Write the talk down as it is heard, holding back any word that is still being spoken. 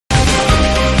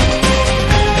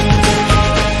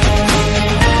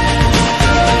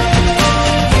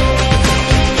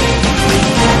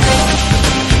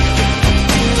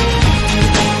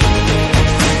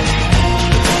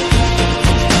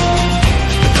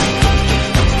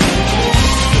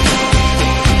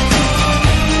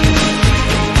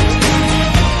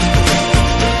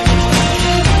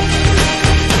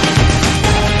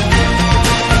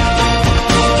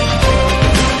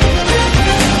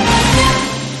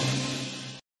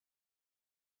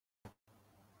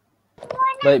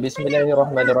Baik,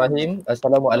 bismillahirrahmanirrahim.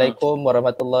 Assalamualaikum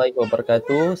warahmatullahi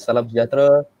wabarakatuh. Salam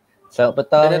sejahtera, selamat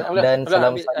petang dan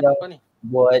salam sayang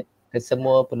buat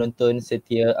kesemua penonton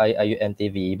setia IIUM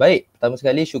TV. Baik, pertama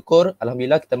sekali syukur,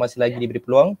 alhamdulillah kita masih lagi diberi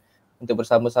peluang untuk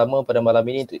bersama-sama pada malam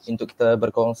ini untuk kita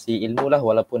berkongsi ilmu lah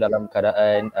walaupun dalam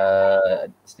keadaan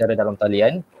secara dalam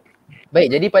talian.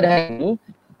 Baik, jadi pada hari ini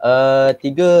 3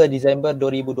 Disember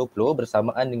 2020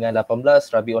 bersamaan dengan 18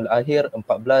 Rabiul Akhir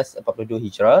 1442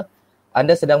 Hijrah,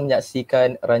 anda sedang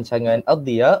menyaksikan rancangan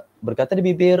Ad-Dhiya, berkata di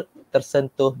bibir,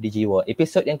 tersentuh di jiwa.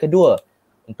 Episod yang kedua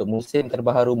untuk musim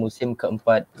terbaru, musim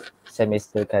keempat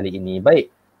semester kali ini. Baik,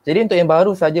 jadi untuk yang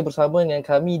baru saja bersama dengan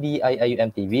kami di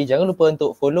IIUM TV, jangan lupa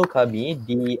untuk follow kami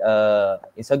di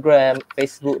Instagram,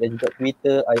 Facebook dan juga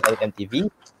Twitter IIUM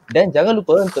TV. Dan jangan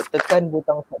lupa untuk tekan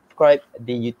butang subscribe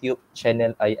di YouTube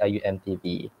channel IIUM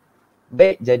TV.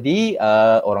 Baik, jadi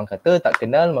orang kata tak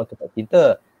kenal maka tak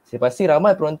cinta. Saya pasti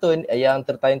ramai penonton yang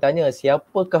tertanya-tanya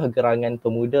siapakah gerangan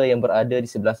pemuda yang berada di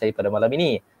sebelah saya pada malam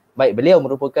ini. Baik, beliau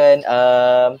merupakan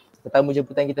tetamu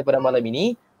jemputan kita pada malam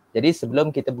ini. Jadi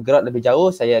sebelum kita bergerak lebih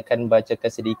jauh, saya akan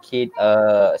bacakan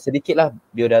sedikitlah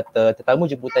biodata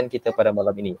tetamu jemputan kita pada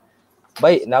malam ini.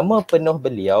 Baik, nama penuh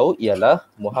beliau ialah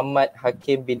Muhammad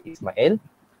Hakim bin Ismail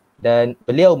dan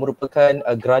beliau merupakan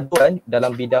graduan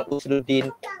dalam bidang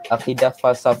Usuluddin Akidah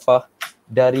Falsafah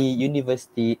dari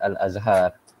Universiti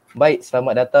Al-Azhar. Baik,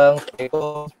 selamat datang.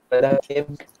 Assalamualaikum, Brother Hakim.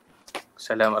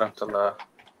 Assalamualaikum warahmatullahi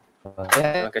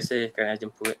wabarakatuh. Terima kasih kerana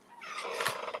jemput.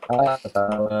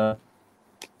 Pertama.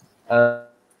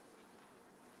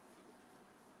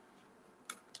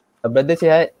 Brother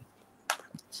sihat?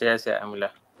 Sihat,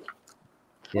 alhamdulillah.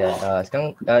 Ya,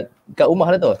 sekarang kat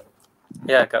rumah lah tu?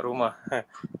 Ya, kat rumah.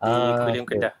 Di Kulim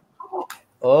Kedah.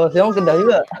 Oh, saya orang Kedah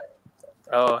juga?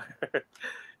 Oh,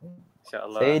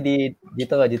 insyaAllah. Saya di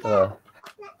Jitera.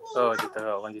 Oh,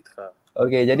 Jitera, orang Jitera.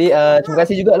 Okey, jadi terima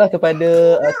kasih jugalah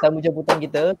kepada tamu jemputan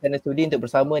kita kerana sudi untuk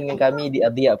bersama dengan kami di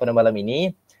Ad-Dhiya pada malam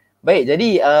ini. Baik, jadi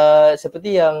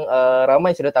seperti yang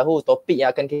ramai sudah tahu, topik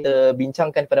yang akan kita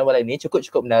bincangkan pada malam ini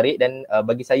cukup menarik dan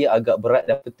bagi saya agak berat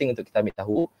dan penting untuk kita ambil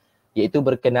tahu, iaitu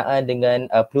berkenaan dengan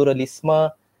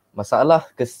pluralisme, masalah,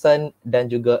 kesan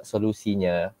dan juga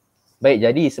solusinya. Baik,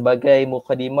 jadi sebagai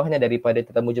mukadimahnya daripada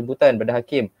tetamu jemputan, Brother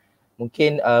Hakim,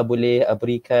 mungkin boleh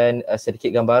berikan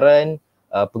sedikit gambaran,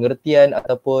 pengertian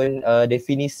ataupun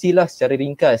definisilah secara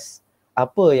ringkas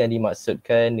apa yang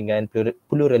dimaksudkan dengan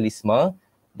pluralisme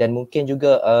dan mungkin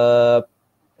juga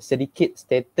sedikit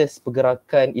status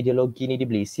pergerakan ideologi ini di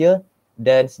Malaysia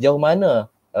dan sejauh mana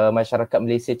masyarakat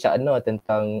Malaysia cakna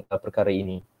tentang perkara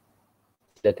ini.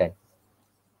 Silakan.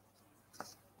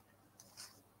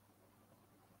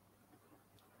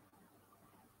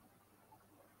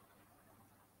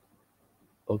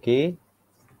 Okey.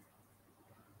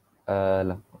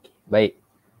 Okay. Baik.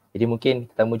 Jadi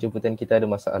mungkin tetamu jemputan kita ada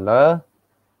masalah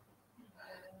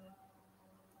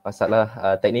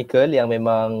teknikal yang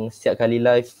memang setiap kali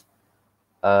live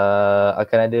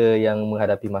akan ada yang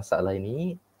menghadapi masalah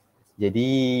ini.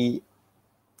 Jadi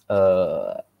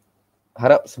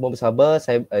harap semua bersabar.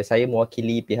 Saya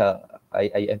mewakili pihak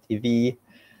IIUM TV.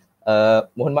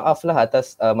 Mohon maaflah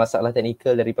atas masalah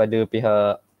teknikal daripada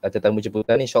pihak tetamu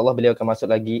jemputan. InsyaAllah beliau akan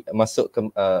masuk ke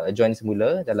join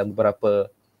semula dalam beberapa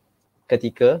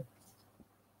ketika.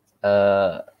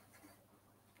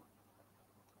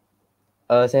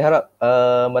 Saya harap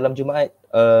malam Jumaat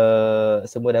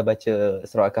semua dah baca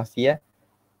surah Al-Kahfi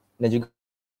dan juga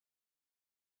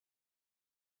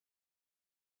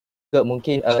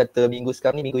mungkin kata minggu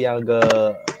sekarang ni minggu yang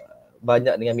agak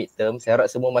banyak dengan midterm. Saya harap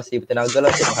semua masih bertenaga lah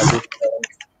untuk menghabiskan.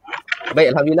 Baik,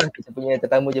 alhamdulillah kita punya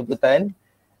tetamu jemputan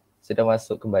sudah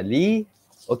masuk kembali.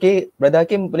 Okey, Brother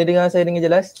Hakim boleh dengar saya dengan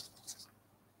jelas?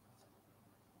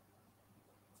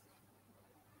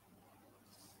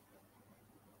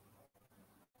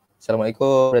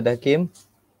 Assalamualaikum, Brother Hakim.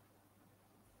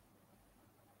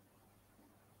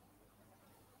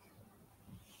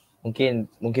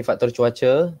 Mungkin faktor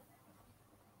cuaca.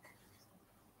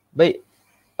 Baik.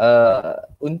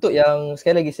 Untuk yang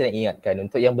sekali lagi saya nak ingatkan,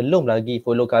 untuk yang belum lagi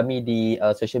follow kami di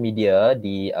social media,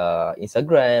 di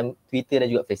Instagram, Twitter dan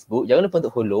juga Facebook, jangan lupa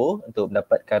untuk follow untuk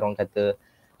mendapatkan orang kata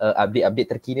update-update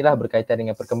terkini lah berkaitan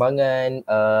dengan perkembangan,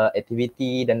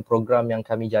 aktiviti dan program yang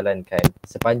kami jalankan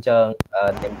sepanjang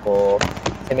tempoh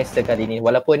semester kali ini.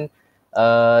 Walaupun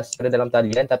secara dalam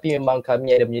talian, tapi memang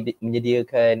kami ada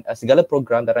menyediakan segala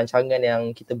program dan rancangan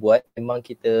yang kita buat memang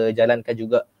kita jalankan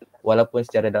juga walaupun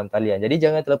secara dalam talian. Jadi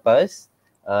jangan terlepas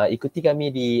ikuti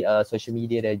kami di social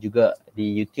media dan juga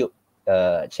di YouTube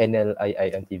channel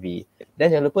IIUM TV. Dan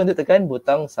jangan lupa untuk tekan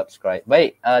butang subscribe.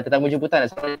 Baik, tetamu jemputan.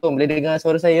 Assalamualaikum. Boleh dengar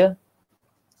suara saya?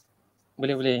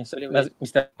 Boleh.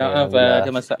 Minta maaf, Alhamdulillah. ada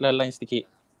masalah lain sedikit.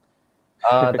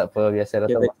 Tak apa, biasa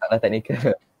Okay, datang masalah teknikal.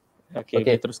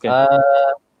 Okay, teruskan.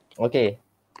 Okay.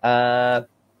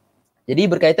 Jadi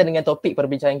berkaitan dengan topik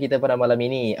perbincangan kita pada malam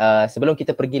ini, sebelum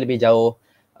kita pergi lebih jauh,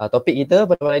 topik kita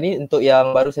pada malam ini untuk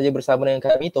yang baru saja bersama dengan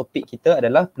kami, topik kita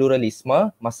adalah pluralisme,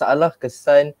 masalah,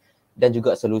 kesan dan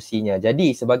juga solusinya.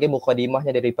 Jadi sebagai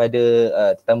mukadimahnya daripada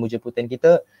tetamu jemputan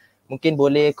kita, mungkin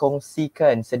boleh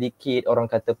kongsikan sedikit orang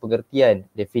kata pengertian,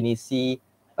 definisi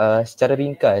secara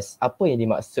ringkas apa yang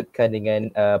dimaksudkan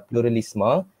dengan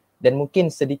pluralisme dan mungkin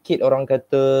sedikit orang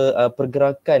kata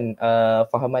pergerakan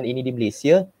fahaman ini di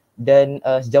Malaysia dan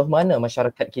sejauh mana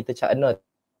masyarakat kita cakna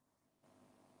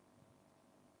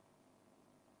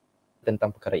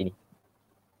tentang perkara ini.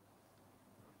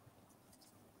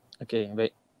 Okay,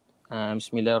 baik.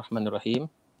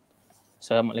 Bismillahirrahmanirrahim.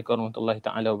 Assalamualaikum warahmatullahi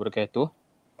taala wabarakatuh.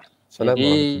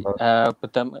 Jadi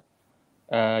pertama,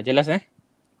 jelas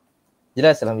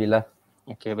Jelas, alhamdulillah.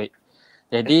 Okay, baik.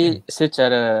 Jadi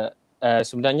secara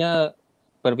sebenarnya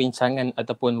perbincangan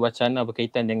ataupun wacana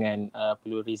berkaitan dengan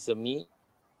pluralisme ni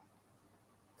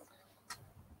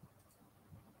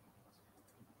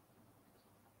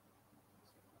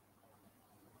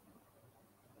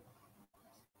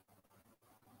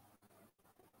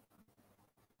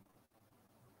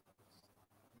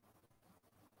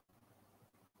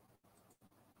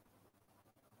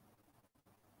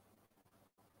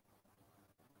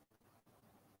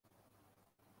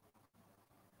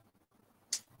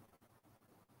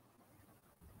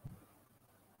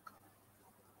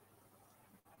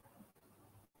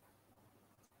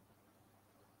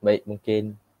Baik,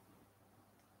 mungkin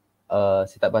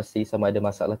saya tak pasti sama ada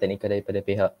masalah teknikal daripada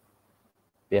pihak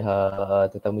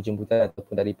tetamu jemputan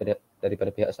ataupun daripada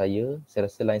pihak saya. Saya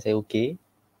rasa line saya okey.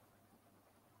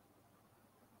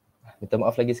 Minta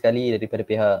maaf lagi sekali daripada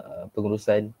pihak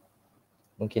pengurusan,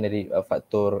 mungkin dari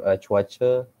faktor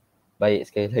cuaca. Baik,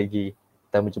 sekali lagi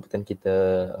tetamu jemputan kita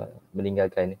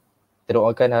meninggalkan. Kita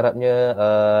doakan harapnya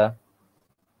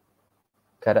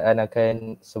keadaan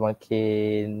akan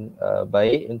semakin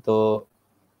baik untuk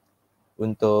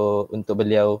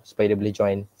beliau supaya dia boleh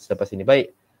join selepas ini.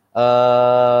 Baik.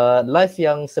 Live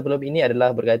yang sebelum ini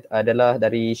adalah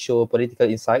dari show Political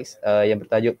Insights yang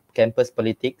bertajuk Campus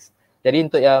Politics. Jadi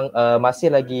untuk yang masih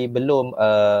lagi belum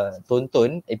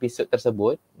tonton episod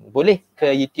tersebut, boleh ke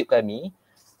YouTube kami.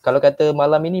 Kalau kata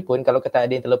malam ini pun, kalau kata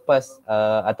ada yang terlepas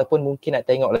ataupun mungkin nak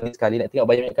tengok lagi sekali, nak tengok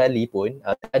banyak kali pun,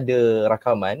 ada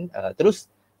rakaman, terus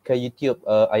ke YouTube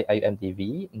IIUM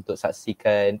TV untuk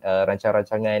saksikan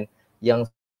rancangan-rancangan yang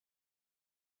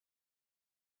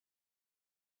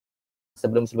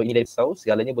sebelum ini dari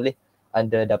segalanya boleh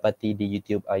anda dapati di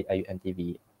YouTube IIUM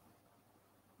TV.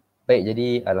 Baik, jadi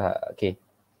okey.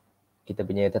 Kita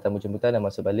punya tetamu jemputan dah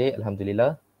masuk balik,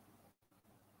 alhamdulillah.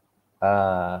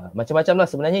 Macam-macam lah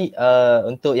sebenarnya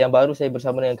untuk yang baru saya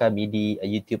bersama dengan kami di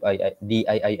YouTube di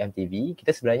IIUM TV,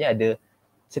 kita sebenarnya ada,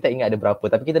 saya tak ingat ada berapa,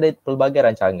 tapi kita ada pelbagai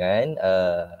rancangan.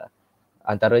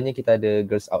 Antaranya kita ada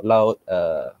Girls Out Loud,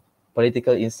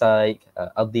 Political Insight,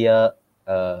 Ad-Dhiya,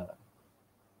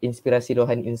 Inspirasi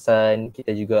Rohani Insan,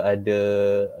 kita juga ada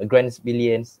Grants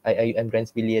Billions, IIUM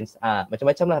Grants Billions,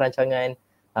 macam-macam lah rancangan,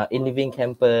 In Living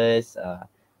Campus.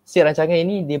 Setiap rancangan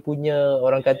ini dia punya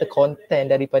orang kata konten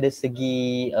daripada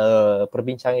segi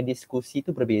perbincangan diskusi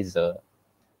tu berbeza.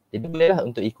 Jadi bolehlah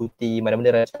untuk ikuti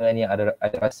mana-mana rancangan yang ada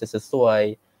rasa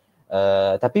sesuai.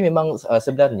 Tapi memang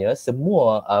sebenarnya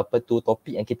semua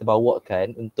topik yang kita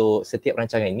bawakan untuk setiap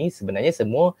rancangan ini sebenarnya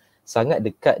semua sangat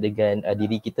dekat dengan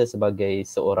diri kita sebagai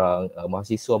seorang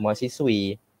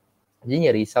mahasiswa-mahasiswi. Jadi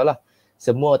jangan risaulah.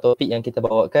 Semua topik yang kita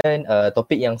bawakan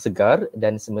topik yang segar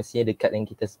dan semestinya dekat dengan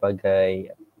kita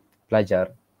sebagai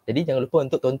pelajar. Jadi jangan lupa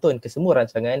untuk tonton ke semua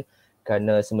rancangan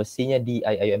kerana semestinya di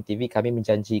IIUM TV kami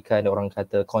menjanjikan orang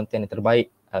kata konten yang terbaik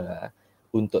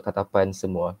untuk tatapan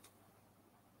semua.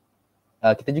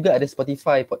 Kita juga ada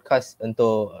Spotify podcast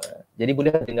untuk jadi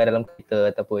boleh dengar dalam kereta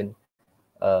ataupun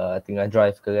tengah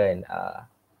drive ke kan.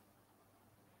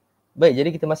 Baik, jadi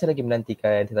kita masih lagi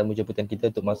menantikan tetamu jemputan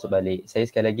kita untuk masuk balik. Saya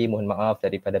sekali lagi mohon maaf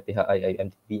daripada pihak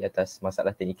IIUM TV atas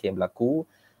masalah teknikal yang berlaku.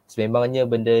 Sememangnya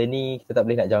benda ni kita tak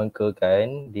boleh nak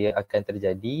jangkakan dia akan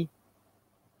terjadi.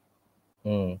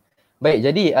 Baik,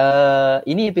 jadi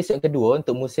ini episod kedua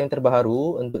untuk musim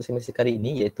terbaru untuk semester kali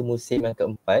ini iaitu musim yang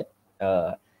keempat.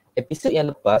 Episod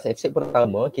yang lepas, episod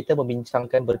pertama kita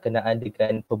membincangkan berkenaan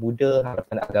dengan pemuda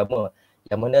harapan agama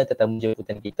yang mana tetamu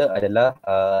jemputan kita adalah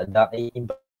Da'i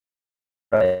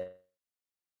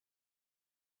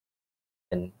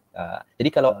jadi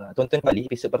kalau tonton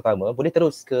kembali episod pertama, boleh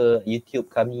terus ke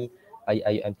YouTube kami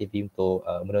IIUM TV untuk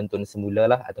menonton semula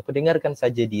lah ataupun dengarkan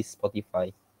saja di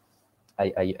Spotify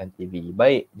IIUM TV.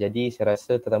 Baik, jadi saya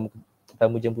rasa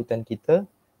tetamu jemputan kita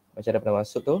macam dah pernah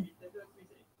masuk tu.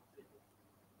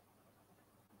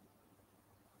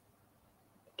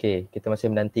 Okay, kita masih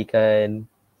menantikan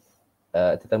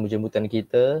tetamu jemputan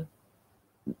kita.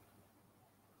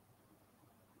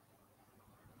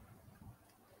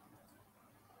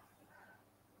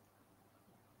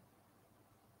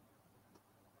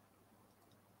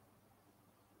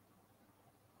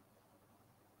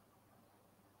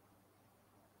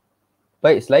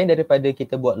 Baik, selain daripada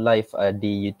kita buat live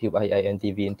di YouTube IIUM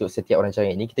TV untuk setiap rancangan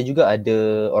ini, kita juga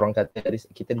ada orang kata,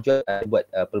 kita juga buat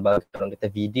pelbagai orang kata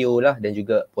video lah dan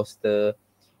juga poster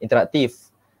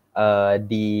interaktif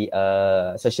di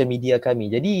social media kami.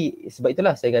 Jadi sebab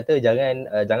itulah saya kata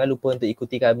jangan lupa untuk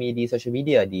ikuti kami di social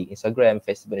media, di Instagram,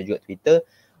 Facebook dan juga Twitter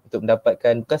untuk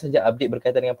mendapatkan bukan saja update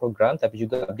berkaitan dengan program tapi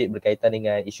juga update berkaitan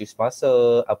dengan isu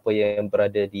semasa, apa yang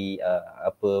berada di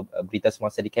berita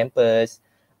semasa di kampus,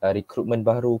 rekrutmen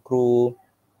baru kru.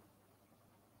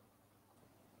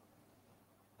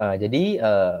 Jadi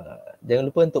jangan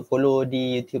lupa untuk follow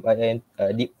di YouTube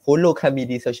follow kami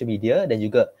di social media dan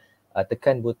juga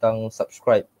tekan butang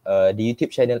subscribe di YouTube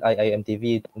channel IIUM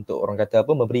TV untuk orang kata apa,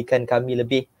 memberikan kami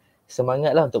lebih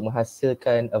semangat lah untuk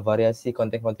menghasilkan variasi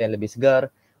konten-konten yang lebih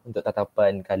segar untuk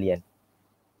tatapan kalian.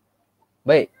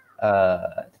 Baik,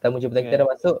 tetamu jemputan kita dah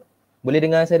masuk. Boleh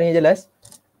dengar saya dengan jelas?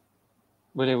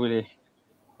 Boleh.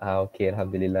 Okey,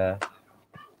 alhamdulillah.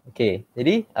 Okey,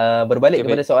 jadi berbalik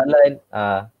kepada soalan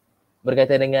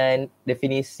berkaitan dengan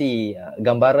definisi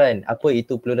gambaran apa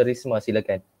itu pluralisme,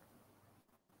 silakan.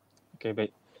 Okey,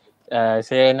 baik.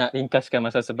 Saya nak ringkaskan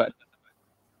masa sebab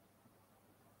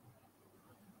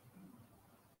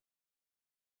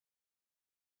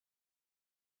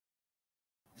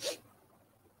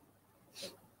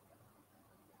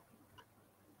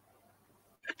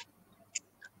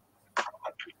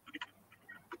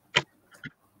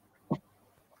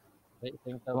baik,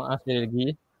 saya minta maaf sekali lagi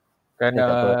kerana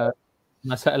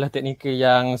masalah teknikal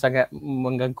yang sangat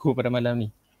mengganggu pada malam ni.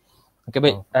 Okey,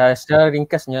 baik. Secara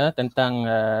ringkasnya tentang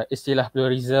istilah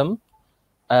pluralism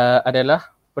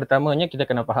adalah pertamanya kita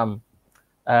kena faham.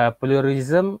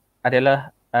 Pluralism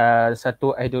adalah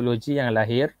satu ideologi yang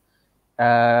lahir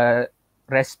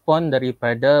respon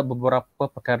daripada beberapa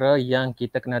perkara yang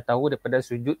kita kena tahu daripada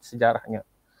sudut sejarahnya.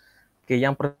 Okey,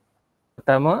 yang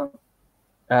pertama,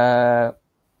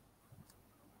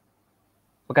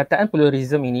 perkataan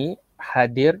pluralism ini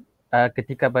hadir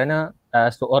ketika mana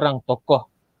seorang tokoh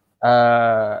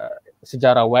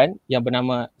sejarawan yang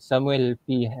bernama Samuel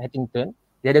P. Huntington,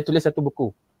 dia ada tulis satu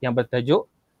buku yang bertajuk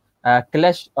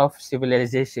Clash of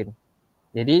Civilization.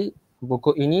 Jadi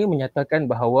buku ini menyatakan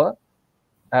bahawa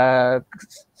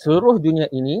seluruh dunia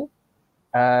ini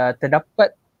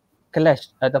terdapat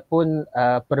clash ataupun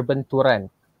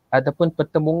perbenturan ataupun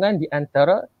pertembungan di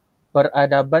antara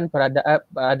peradaban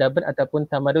ataupun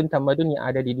tamadun-tamadun yang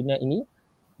ada di dunia ini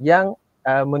yang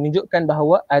menunjukkan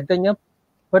bahawa adanya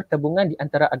pertembungan di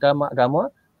antara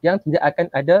agama-agama yang tidak akan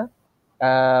ada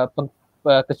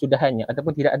kesudahannya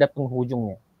ataupun tidak ada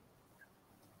penghujungnya.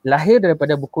 Lahir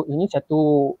daripada buku ini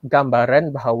satu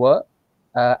gambaran bahawa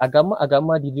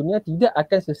agama-agama di dunia tidak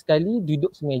akan sesekali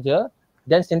duduk semeja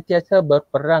dan sentiasa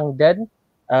berperang dan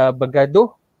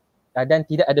bergaduh dan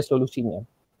tidak ada solusinya.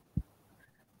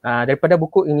 Daripada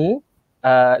buku ini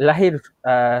lahir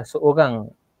seorang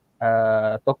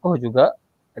tokoh juga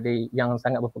yang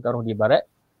sangat berpengaruh di barat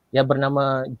yang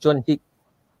bernama John Hick.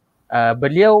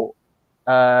 Beliau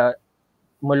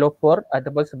melopor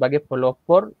ataupun sebagai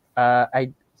pelopor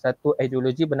satu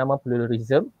ideologi bernama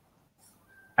pluralism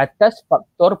atas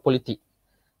faktor politik.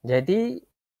 Jadi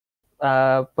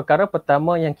perkara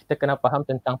pertama yang kita kena faham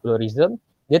tentang pluralism,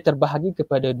 dia terbahagi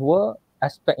kepada dua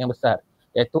aspek yang besar,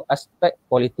 iaitu aspek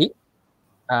politik,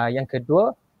 yang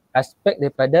kedua aspek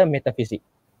daripada metafizik.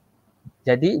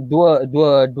 Jadi dua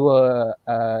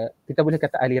kita boleh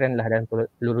kata aliran lah dalam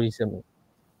pluralism ni.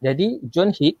 Jadi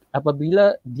John Hick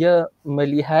apabila dia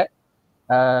melihat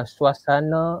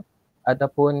suasana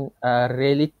ataupun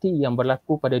realiti yang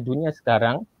berlaku pada dunia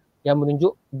sekarang yang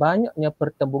menunjuk banyaknya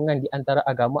pertembungan di antara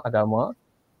agama-agama,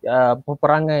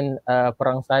 peperangan,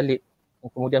 perang salib,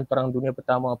 kemudian perang dunia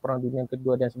pertama, perang dunia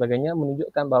kedua dan sebagainya,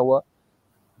 menunjukkan bahawa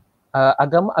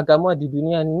agama-agama di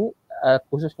dunia ni,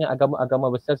 khususnya agama-agama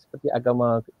besar seperti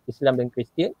agama Islam dan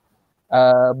Kristian,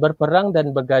 berperang dan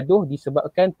bergaduh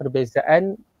disebabkan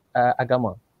perbezaan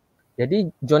agama. Jadi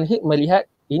John Hick melihat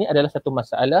ini adalah satu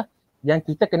masalah yang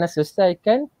kita kena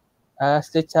selesaikan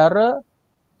secara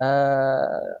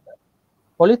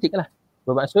politik lah.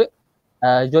 Bermaksud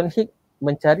John Hick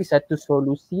mencari satu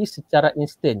solusi secara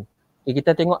instan.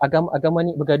 Kita tengok agama-agama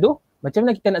ni bergaduh, macam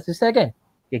mana kita nak selesaikan?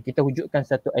 Kita wujudkan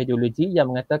satu ideologi yang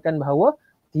mengatakan bahawa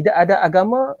tidak ada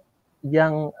agama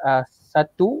yang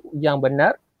satu yang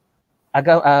benar.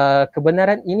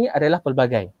 Kebenaran ini adalah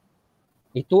pelbagai.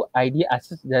 Itu idea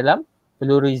asas dalam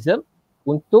pluralism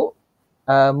untuk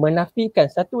menafikan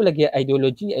satu lagi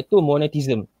ideologi, iaitu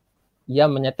monotheism,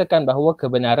 yang menyatakan bahawa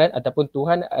kebenaran ataupun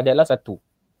Tuhan adalah satu.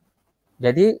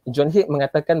 Jadi John Hick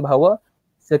mengatakan bahawa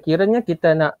sekiranya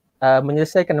kita nak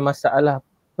menyelesaikan masalah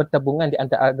pertembungan di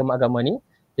antara agama-agama ni,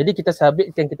 jadi kita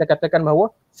sabitkan, kita katakan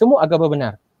bahawa semua agama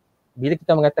benar. Bila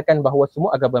kita mengatakan bahawa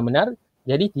semua agama benar,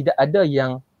 jadi tidak ada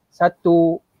yang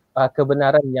satu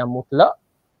kebenaran yang mutlak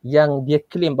yang dia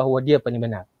claim bahawa dia paling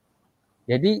benar.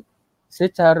 Jadi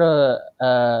secara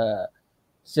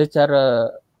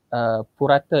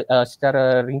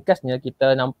ringkasnya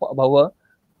kita nampak bahawa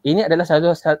ini adalah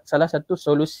salah satu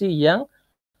solusi yang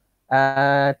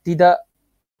tidak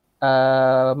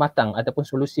matang ataupun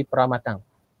solusi pramatang.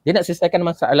 Dia nak selesaikan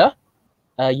masalah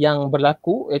yang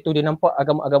berlaku, iaitu dia nampak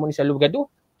agama-agama ni selalu bergaduh.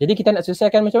 Jadi kita nak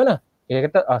selesaikan macam mana? Dia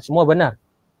kata semua benar.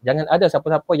 Jangan ada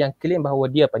siapa-siapa yang claim bahawa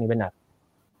dia paling benar.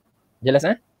 Jelas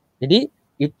Jadi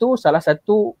itu salah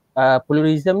satu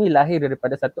pluralism ni lahir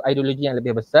daripada satu ideologi yang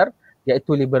lebih besar,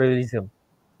 iaitu liberalism.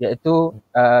 Iaitu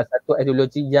satu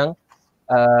ideologi yang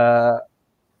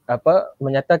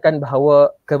menyatakan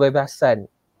bahawa kebebasan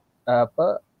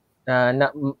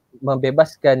nak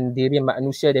membebaskan diri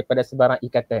manusia daripada sebarang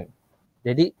ikatan.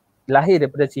 Jadi lahir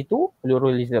daripada situ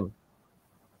pluralism.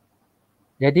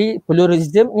 Jadi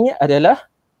pluralism ni adalah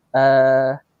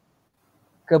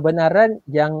kebenaran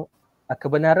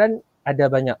ada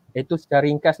banyak. Itu secara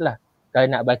ringkas lah. Kalau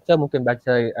nak baca mungkin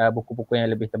baca buku-buku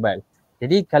yang lebih tebal.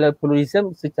 Jadi kalau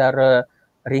pluralism secara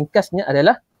ringkasnya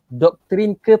adalah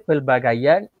doktrin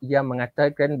kepelbagaian yang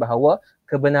mengatakan bahawa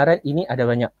kebenaran ini ada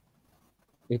banyak.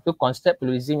 Itu konsep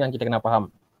pluralism yang kita kena faham.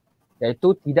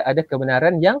 Iaitu tidak ada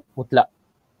kebenaran yang mutlak.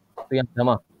 Itu yang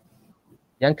pertama.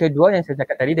 Yang kedua yang saya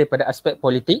cakap tadi daripada aspek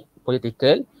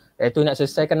political, iaitu nak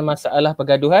selesaikan masalah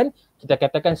pergaduhan, kita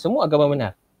katakan semua agama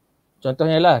benar.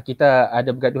 Contohnya lah, kita ada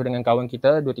bergaduh dengan kawan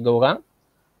kita, 2-3 orang,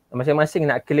 masing-masing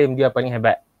nak claim dia paling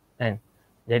hebat. Kan?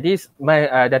 Jadi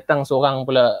datang seorang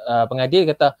pula pengadil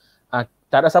kata,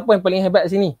 tak ada siapa yang paling hebat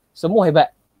sini, semua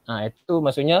hebat. Itu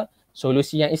maksudnya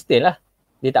solusi yang instan lah.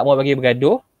 Dia tak mau bagi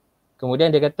bergaduh, kemudian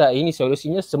dia kata ini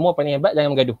solusinya semua paling hebat,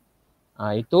 jangan bergaduh.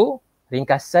 Itu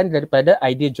ringkasan daripada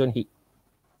idea John Hick.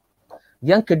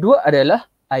 Yang kedua adalah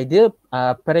idea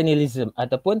perennialism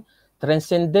ataupun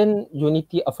transcendent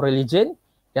unity of religion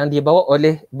yang dibawa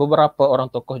oleh beberapa orang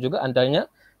tokoh juga, antaranya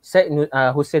Syed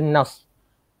Hussein Nas.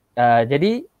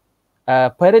 Jadi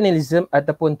perennialism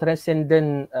ataupun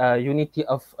transcendent unity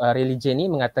of religion ni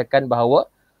mengatakan bahawa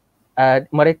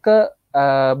mereka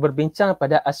berbincang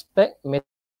pada aspek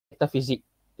metafizik,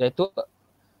 iaitu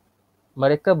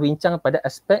mereka berbincang pada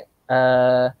aspek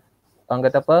orang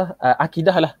kata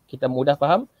akidah lah, kita mudah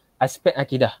faham aspek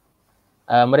akidah.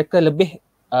 Mereka lebih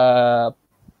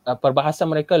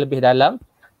perbahasan mereka lebih dalam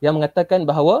yang mengatakan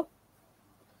bahawa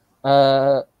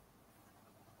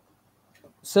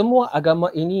semua agama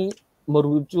ini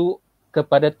merujuk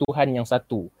kepada Tuhan yang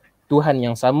satu, Tuhan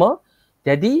yang sama.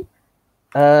 Jadi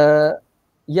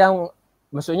yang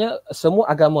maksudnya semua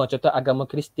agama, contoh agama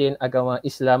Kristian, agama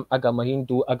Islam, agama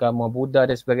Hindu, agama Buddha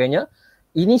dan sebagainya,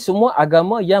 ini semua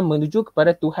agama yang menuju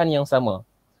kepada Tuhan yang sama.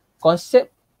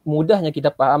 Konsep mudahnya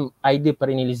kita faham idea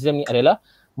perennialism ni adalah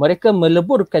mereka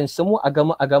meleburkan semua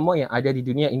agama-agama yang ada di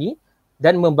dunia ini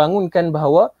dan membangunkan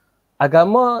bahawa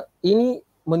agama ini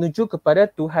menuju kepada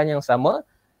Tuhan yang sama.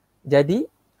 Jadi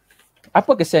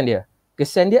apa kesan dia?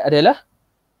 Kesan dia adalah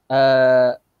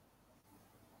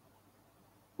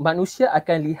manusia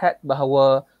akan lihat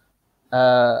bahawa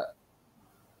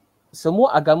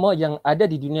semua agama yang ada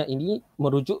di dunia ini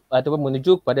merujuk ataupun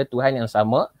menuju kepada Tuhan yang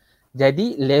sama.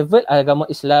 Jadi level agama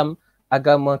Islam,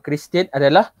 agama Kristian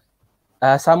adalah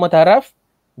sama taraf.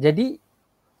 Jadi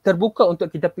terbuka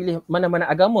untuk kita pilih mana-mana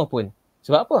agama pun.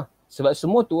 Sebab apa? Sebab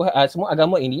semua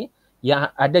agama ini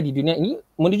yang ada di dunia ini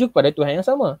menuju kepada Tuhan yang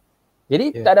sama.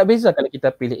 Jadi tak ada beza kalau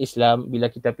kita pilih Islam, bila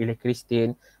kita pilih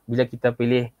Kristian, bila kita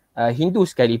pilih Hindu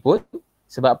sekalipun.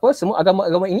 Sebab apa? Semua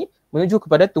agama-agama ini menuju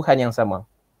kepada Tuhan yang sama.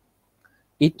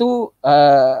 Itu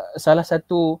salah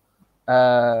satu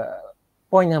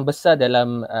poin yang besar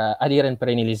dalam aliran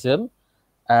perennialism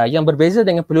yang berbeza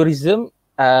dengan pluralism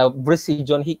versi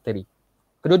John Hick tadi.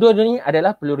 Kedua-duanya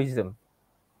adalah pluralism.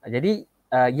 Jadi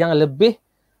yang lebih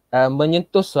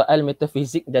menyentuh soal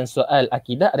metafizik dan soal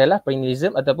akidah adalah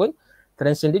perennialism ataupun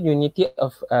transcendent unity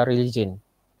of religion.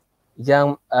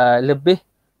 Yang lebih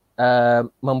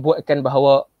membuatkan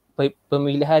bahawa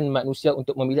pemilihan manusia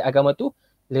untuk memilih agama tu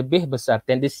lebih besar.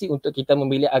 Tendensi untuk kita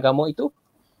memilih agama itu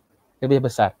lebih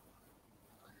besar.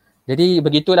 Jadi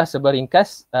begitulah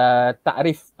seberingkas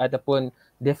takrif ataupun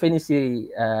definisi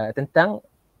tentang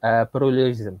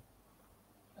pluralism.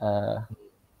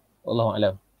 Allahu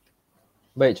a'lam.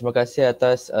 Baik, terima kasih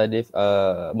atas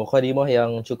mukadimah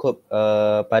yang cukup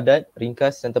padat,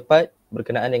 ringkas dan tepat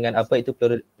berkenaan dengan apa itu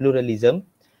pluralism.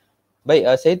 Baik,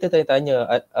 saya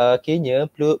tertanya-tanya, kayaknya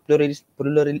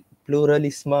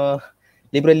pluralisme,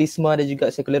 liberalisme dan juga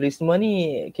sekularisme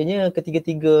ni, kayaknya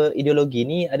ketiga-tiga ideologi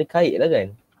ni ada kait lah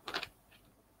kan?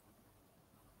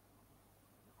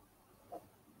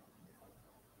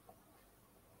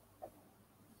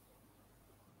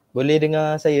 Boleh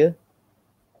dengar saya?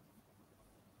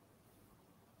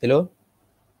 Hello?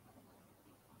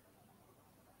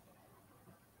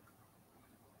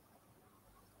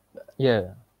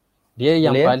 Ya. Dia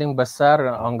yang Boleh, paling besar,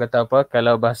 orang kata apa,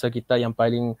 kalau bahasa kita yang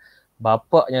paling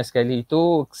bapaknya sekali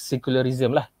itu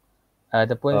secularism lah.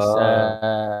 Ataupun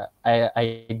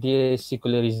idea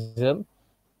secularism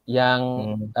yang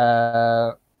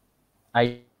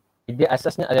idea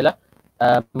asasnya adalah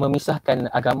memisahkan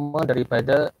agama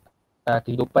daripada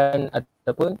kehidupan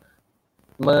ataupun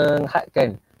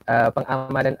menghadkan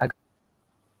pengamalan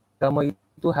agama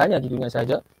itu hanya di dunia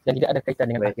saja dan tidak ada kaitan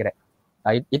dengan akhirat.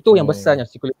 Itu yang besarnya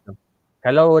secularism.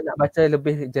 Kalau nak baca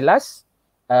lebih jelas,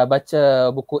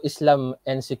 baca buku Islam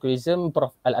and Secularism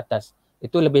Prof. Al-Atas.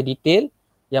 Itu lebih detail.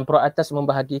 Yang Prof. Atas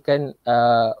membahagikan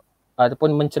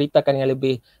ataupun menceritakan yang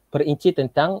lebih perinci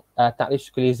tentang takrif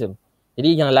secularism.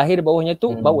 Jadi yang lahir di bawahnya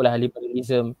tu barulah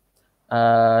liberalism,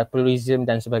 pluralism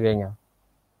dan sebagainya.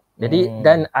 Jadi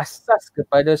dan asas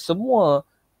kepada semua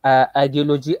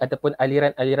ideologi ataupun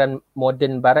aliran-aliran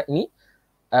moden barat ini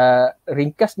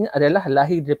ringkasnya adalah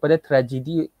lahir daripada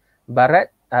tragedi barat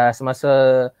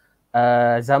semasa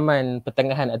zaman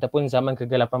pertengahan ataupun zaman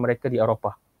kegelapan mereka di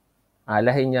Eropah.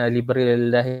 Lahirnya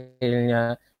liberal,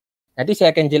 lahirnya nanti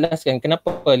saya akan jelaskan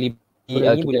kenapa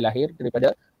liberal ini boleh lahir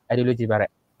daripada ideologi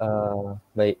barat.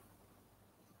 Baik.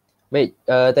 Baik,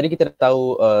 tadi kita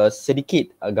tahu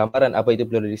sedikit gambaran apa itu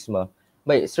pluralisme.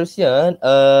 Baik, seterusnya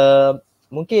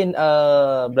mungkin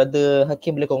Brother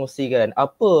Hakim boleh kongsikan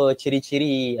apa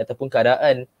ciri-ciri ataupun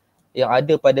keadaan yang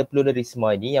ada pada pluralisme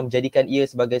ini yang menjadikan ia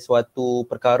sebagai suatu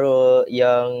perkara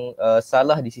yang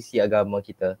salah di sisi agama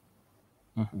kita.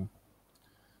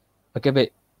 Okey,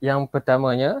 baik. Yang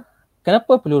pertamanya,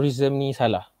 kenapa pluralism ni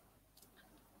salah?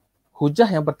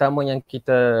 Hujah yang pertama yang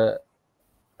kita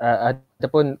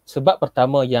ataupun sebab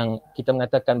pertama yang kita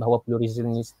mengatakan bahawa pluralism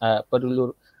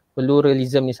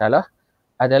ni salah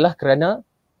adalah kerana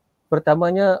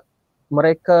pertamanya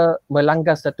mereka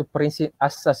melanggar satu prinsip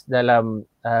asas dalam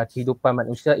kehidupan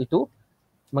manusia, itu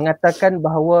mengatakan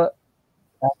bahawa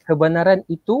kebenaran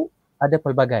itu ada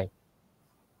pelbagai.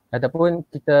 Ataupun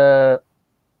kita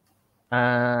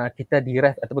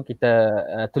derive ataupun kita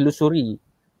telusuri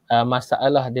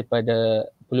masalah daripada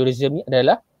pluralism ni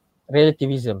adalah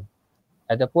relativism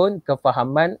ataupun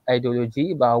kefahaman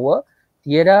ideologi bahawa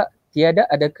tiada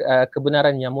ada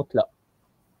kebenaran yang mutlak.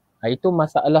 Itu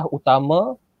masalah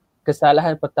utama,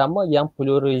 kesalahan pertama yang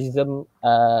pluralism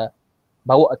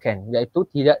bawakan, iaitu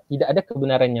tidak ada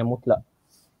kebenaran yang mutlak.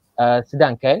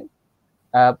 Sedangkan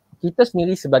kita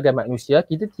sendiri sebagai manusia,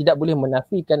 kita tidak boleh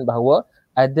menafikan bahawa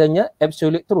adanya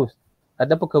absolute truth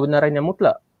ataupun kebenaran yang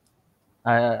mutlak.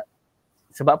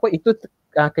 Sebab apa? Itu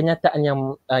kenyataan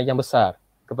yang besar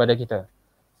kepada kita.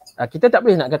 Kita tak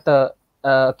boleh nak kata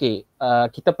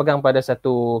kita pegang pada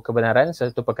satu kebenaran,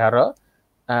 satu perkara,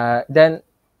 dan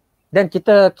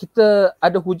kita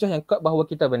ada hujah yang kuat bahawa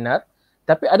kita benar,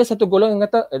 tapi ada satu golongan yang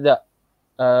kata tak,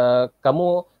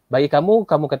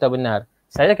 kamu kata benar,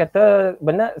 saya kata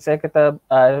benar, saya kata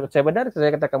saya benar,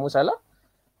 saya kata kamu salah.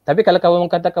 Tapi kalau kamu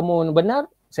kata kamu benar,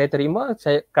 saya terima,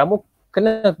 kamu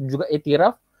kena juga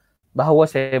iktiraf bahawa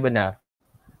saya benar.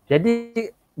 Jadi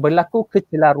berlaku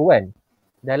kecelaruan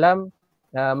dalam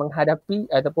menghadapi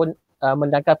ataupun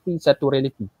menangkapi satu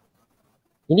realiti.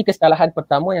 Ini kesalahan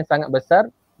pertama yang sangat besar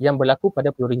yang berlaku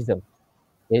pada pluralism.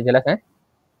 Okay, jelas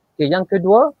yang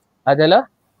kedua adalah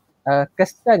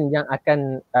kesan yang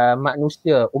akan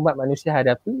umat manusia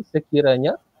hadapi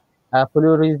sekiranya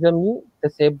pluralism ni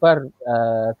tersebar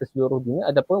ke seluruh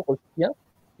dunia ataupun khususnya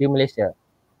di Malaysia,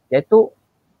 iaitu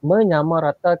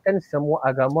menyamaratakan semua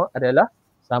agama adalah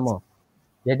sama.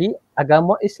 Jadi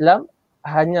agama Islam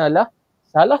hanyalah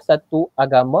salah satu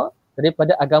agama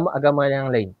daripada agama-agama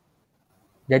yang lain.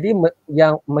 Jadi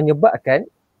yang menyebabkan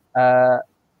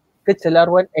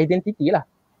kecelaruan identiti lah.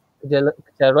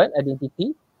 Kecelaruan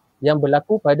identiti yang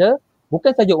berlaku pada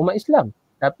bukan saja umat Islam,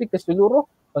 tapi ke seluruh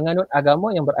penganut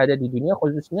agama yang berada di dunia,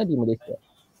 khususnya di Malaysia.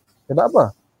 Sebab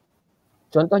apa?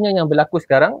 Contohnya yang berlaku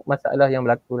sekarang, masalah yang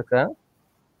berlaku sekarang,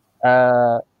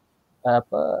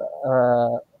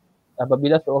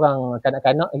 apabila seorang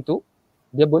kanak-kanak itu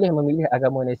dia boleh memilih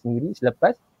agamanya sendiri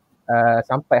selepas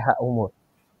sampai hak umur.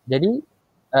 Jadi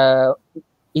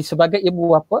sebagai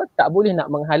ibu bapa tak boleh nak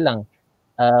menghalang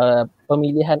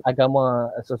pemilihan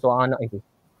agama seseorang anak itu.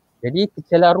 Jadi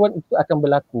kecelaruan itu akan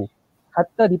berlaku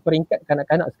hatta di peringkat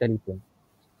kanak-kanak sekalipun.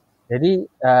 Jadi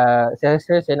saya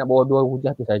rasa saya nak bawa dua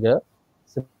hujah tu saja.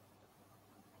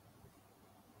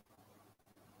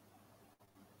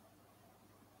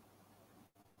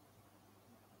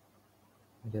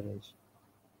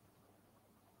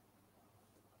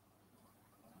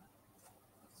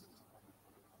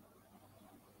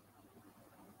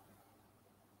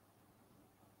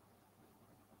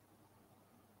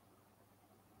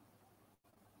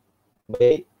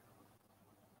 Baik.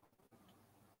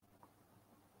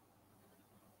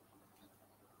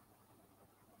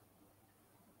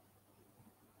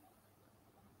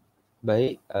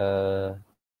 Baik,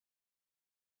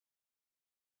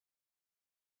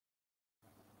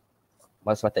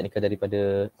 masalah teknikal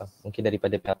daripada mungkin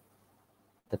daripada pihak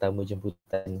tetamu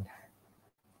jemputan.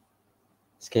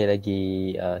 Sekali lagi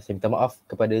saya minta maaf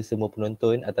kepada semua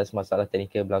penonton atas masalah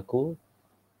teknikal yang berlaku.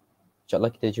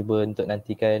 InsyaAllah kita cuba untuk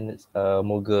nantikan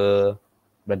moga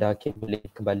Brother Hakim boleh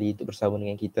kembali untuk bersama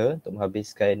dengan kita untuk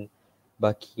menghabiskan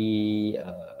baki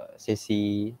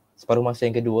sesi separuh masa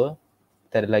yang kedua.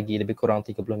 Kita ada lagi lebih kurang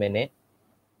 30 minit.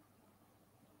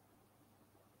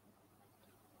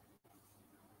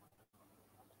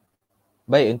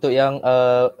 Baik, untuk yang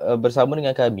bersama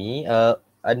dengan kami,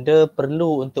 anda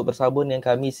perlu untuk bersama dengan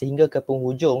kami sehingga ke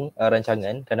penghujung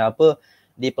rancangan. Kenapa?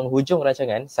 Di penghujung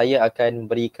rancangan, saya akan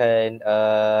memberikan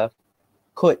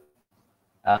kod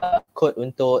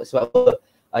untuk sebab apa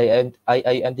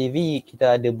IIUM TV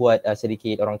kita ada buat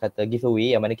sedikit orang kata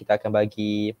giveaway yang mana kita akan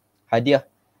bagi hadiah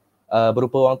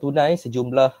berupa wang tunai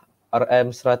sejumlah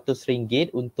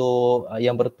RM100 untuk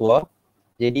yang bertuah.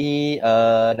 Jadi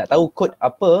nak tahu kod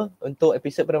apa untuk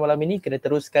episod pada malam ini, kena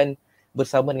teruskan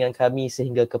bersama dengan kami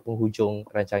sehingga ke penghujung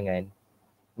rancangan.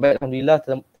 Baik, Alhamdulillah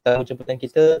tetamu jemputan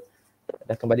kita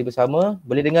dah kembali bersama.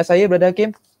 Boleh dengar saya, Brother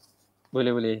Hakim?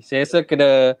 Boleh. Saya rasa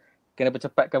kena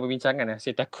percepatkan perbincangan lah.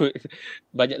 Saya takut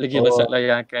banyak lagi masalah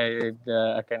yang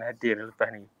akan hadir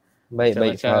lepas ni.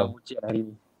 Baik, faham. Hari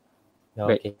ni.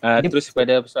 Baik. Terus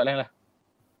pada persoalan lah.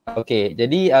 Okey,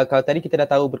 jadi kalau tadi kita dah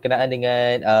tahu berkenaan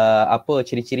dengan apa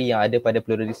ciri-ciri yang ada pada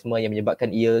pluralisme yang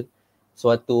menyebabkan ia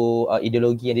suatu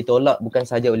ideologi yang ditolak bukan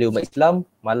sahaja oleh umat Islam,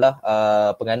 malah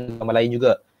penganut agama lain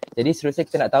juga. Jadi seterusnya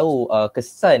kita nak tahu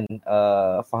kesan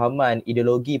fahaman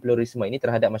ideologi pluralisme ini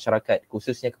terhadap masyarakat,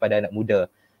 khususnya kepada anak muda.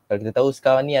 Kalau kita tahu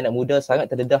sekarang ni anak muda sangat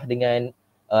terdedah dengan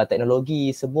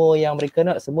teknologi, semua yang mereka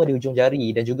nak semua di hujung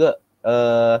jari dan juga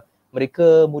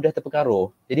mereka mudah terpengaruh.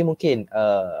 Jadi mungkin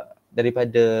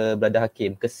daripada Brother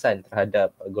Hakim, kesan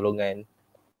terhadap golongan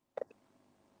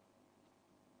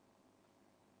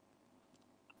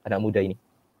anak muda ini.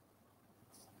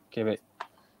 Okay, baik.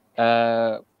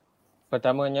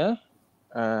 Pertamanya,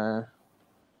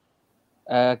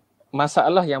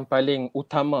 masalah yang paling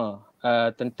utama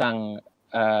tentang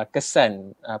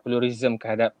kesan pluralism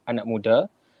terhadap anak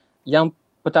muda, yang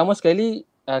pertama sekali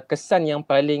kesan yang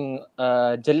paling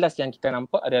jelas yang kita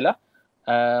nampak adalah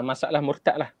masalah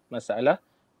murtad lah. Masalah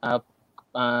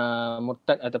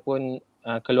murtad ataupun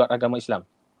keluar agama Islam.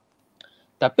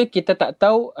 Tapi kita tak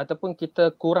tahu ataupun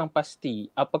kita kurang pasti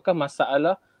apakah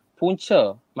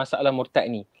punca masalah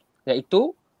murtad ni,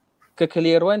 iaitu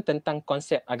kekeliruan tentang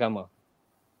konsep agama.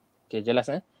 Okay, jelas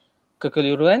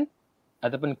kekeliruan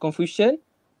ataupun confusion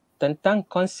tentang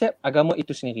konsep agama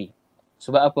itu sendiri.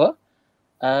 Sebab apa?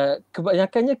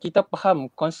 Kebanyakannya kita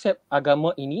faham konsep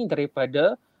agama ini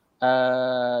daripada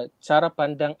cara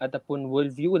pandang ataupun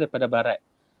worldview daripada barat,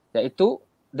 iaitu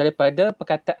daripada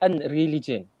perkataan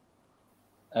religion.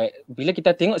 Bila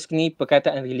kita tengok sini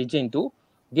perkataan religion tu,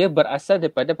 dia berasal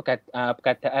daripada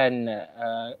perkataan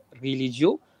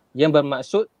religio yang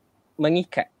bermaksud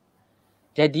mengikat.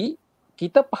 Jadi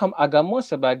kita faham agama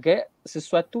sebagai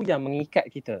sesuatu yang mengikat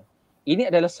kita. Ini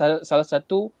adalah salah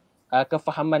satu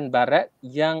kefahaman barat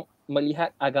yang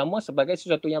melihat agama sebagai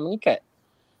sesuatu yang mengikat.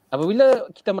 Apabila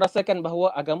kita merasakan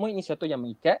bahawa agama ini sesuatu yang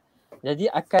mengikat,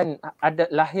 jadi akan ada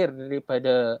lahir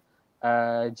daripada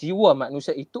jiwa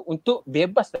manusia itu untuk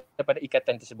bebas daripada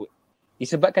ikatan tersebut.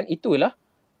 Disebabkan itulah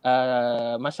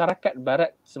masyarakat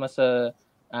barat semasa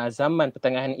zaman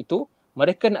pertengahan itu,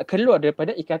 mereka nak keluar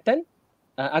daripada ikatan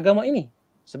agama ini.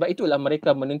 Sebab itulah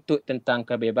mereka menuntut tentang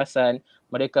kebebasan,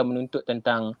 mereka menuntut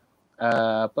tentang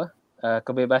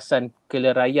kebebasan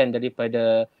keleraian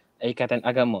daripada ikatan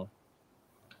agama.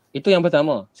 Itu yang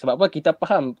pertama. Sebab apa? Kita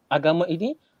faham agama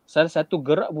ini salah satu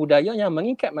gerak budaya yang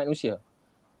mengikat manusia.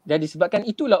 Dan disebabkan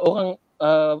itulah orang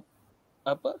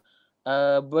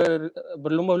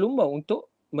berlumba-lumba untuk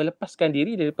melepaskan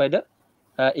diri daripada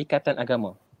ikatan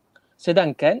agama.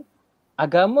 Sedangkan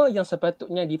agama yang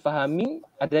sepatutnya difahami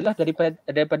adalah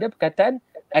daripada perkataan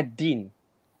ad-din.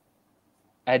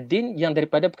 Ad-din yang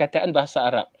daripada perkataan bahasa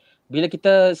Arab. Bila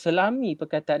kita selami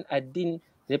perkataan ad-din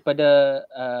daripada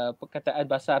perkataan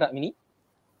bahasa Arab ini,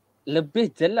 lebih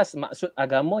jelas maksud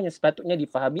agama yang sepatutnya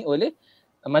difahami oleh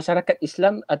masyarakat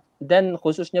Islam dan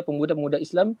khususnya pemuda-pemuda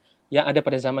Islam yang ada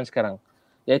pada zaman sekarang.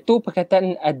 Iaitu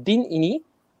perkataan ad-din ini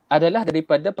adalah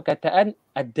daripada perkataan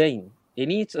ad-dain.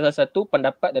 Ini salah satu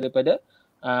pendapat daripada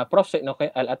Prof. Syed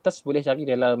Nokai Al-Atas, boleh cari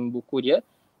dalam buku dia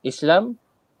Islam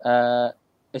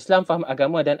Faham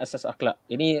Agama dan Asas Akhlak.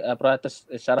 Ini Prof. Atas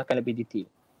syarahkan lebih detail.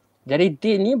 Jadi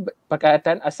din ni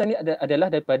perkataan asal ni adalah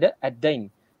daripada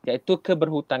ad-dain, iaitu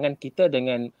keberhutangan kita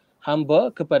dengan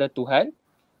hamba kepada Tuhan,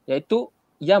 iaitu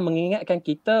yang mengingatkan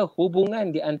kita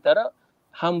hubungan di antara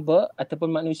hamba ataupun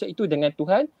manusia itu dengan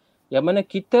Tuhan, yang mana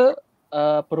kita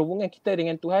perhubungan kita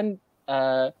dengan Tuhan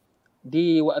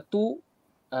di waktu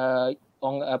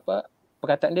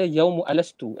perkataan dia yaumu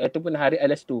alastu ataupun hari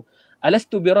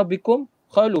alastu bi rabbikum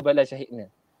qalu bala syahidna.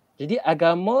 Jadi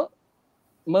agama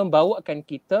membawakan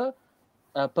kita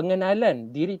pengenalan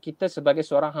diri kita sebagai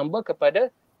seorang hamba kepada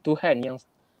Tuhan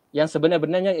yang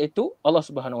sebenar-benarnya, iaitu Allah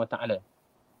Subhanahu Wa Taala.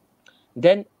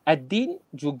 Dan ad-din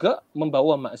juga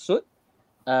membawa maksud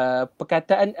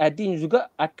perkataan ad-din juga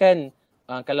akan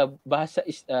kalau bahasa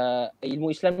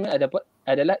ilmu Islam ni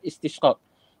adalah istishqaq,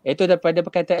 iaitu daripada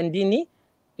perkataan din ni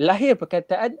lahir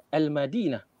perkataan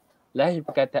al-Madinah, lahir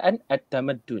perkataan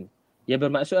at-tamaddun. Ia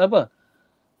bermaksud apa?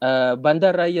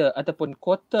 Bandar raya ataupun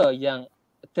kota yang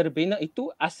terbina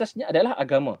itu asasnya adalah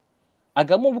agama.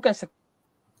 Agama bukan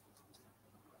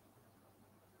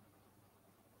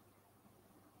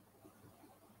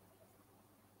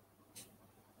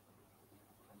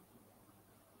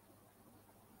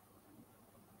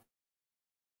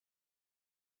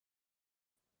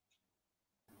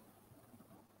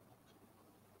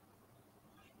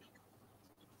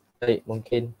Baik,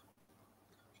 mungkin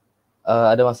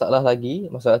ada masalah lagi,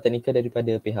 masalah teknikal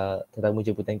daripada pihak tetamu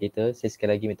jemputan kita. Saya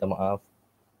sekali lagi minta maaf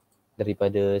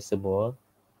daripada semua.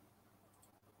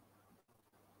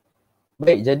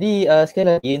 Baik, jadi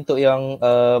sekali lagi untuk yang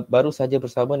baru saja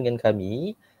bersama dengan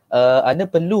kami, anda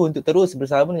perlu untuk terus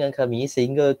bersama dengan kami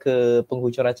sehingga ke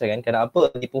penghujung rancangan.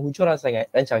 Kenapa? Di penghujung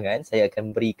rancangan saya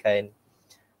akan memberikan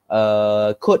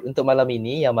kod untuk malam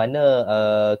ini, yang mana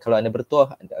kalau anda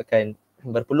bertuah, anda akan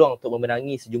berpeluang untuk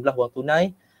memenangi sejumlah wang tunai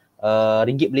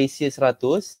ringgit Malaysia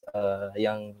 100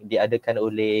 yang diadakan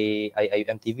oleh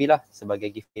IIUM TV lah sebagai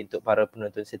gift untuk para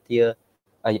penonton setia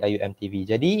IIUM TV.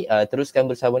 Jadi teruskan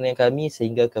bersama dengan kami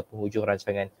sehingga ke penghujung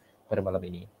rancangan pada malam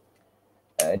ini.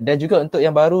 Dan juga untuk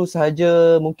yang baru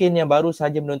sahaja, mungkin yang baru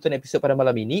sahaja menonton episod pada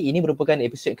malam ini merupakan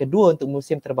episod kedua untuk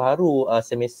musim terbaru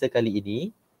semester kali ini,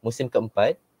 musim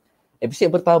keempat.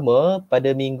 Episod pertama pada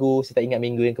minggu, saya tak ingat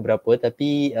minggu yang keberapa,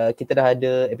 tapi kita dah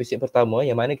ada episod pertama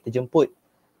yang mana kita jemput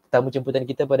tetamu jemputan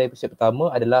kita pada episod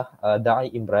pertama adalah Da'i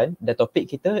Imran, dan topik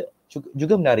kita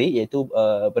juga menarik, iaitu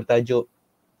bertajuk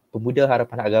Pemuda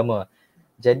Harapan Agama.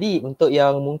 Jadi untuk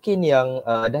yang mungkin yang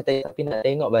dah tapi nak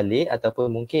tengok balik ataupun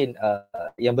mungkin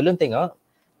yang belum tengok,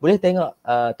 boleh tengok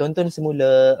tonton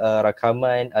semula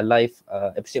rakaman live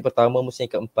episod pertama musim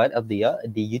keempat Ad-Dhiya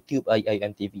di Youtube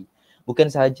IIUM TV.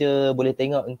 Bukan sahaja boleh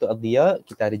tengok untuk Ad-Dhiya,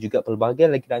 kita ada juga pelbagai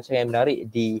lagi rancangan yang menarik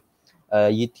di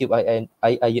YouTube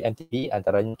IIUM TV.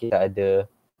 Antaranya kita ada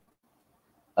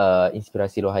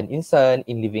Inspirasi Luahan Insan,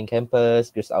 In Living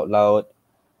Campus, Just Out Loud,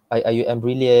 IIUM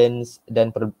Brilliance, dan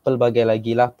pelbagai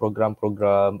lagi lah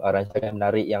program-program rancangan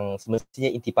menarik yang semestinya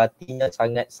intipatinya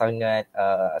sangat-sangat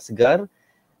segar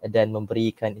dan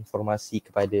memberikan informasi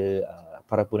kepada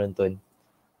para penonton.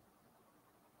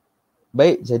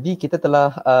 Baik, jadi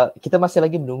kita masih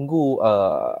lagi menunggu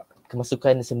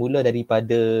kemasukan semula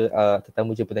daripada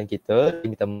tetamu jemputan kita.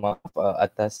 Minta maaf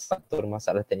atas faktor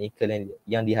masalah teknikal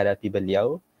yang dihadapi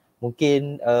beliau.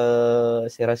 Mungkin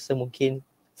saya rasa mungkin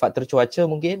faktor cuaca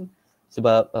mungkin,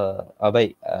 sebab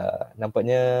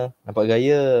nampak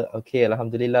gaya. Okey,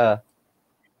 alhamdulillah.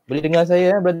 Boleh dengar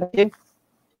saya Brother Hakim?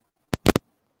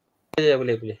 Ya,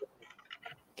 boleh.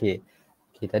 Okey.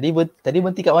 Tadi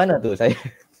berhenti kat mana tu saya?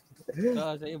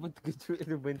 Saya pun terkejut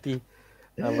dia berhenti.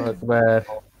 Allah Akbar.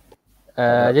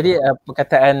 Jadi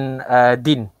perkataan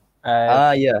din.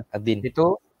 Ya, din.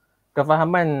 Itu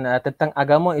kefahaman tentang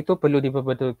agama itu perlu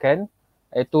diperbetulkan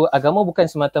iaitu agama bukan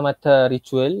semata-mata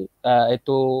ritual,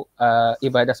 iaitu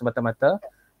ibadah semata-mata,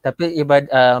 tapi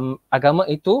agama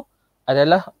itu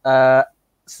adalah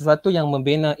sesuatu yang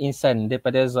membina insan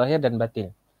daripada zahir dan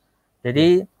batin.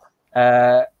 Jadi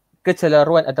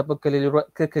kecelaruan ataupun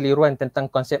kekeliruan tentang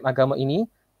konsep agama ini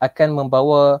akan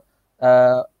membawa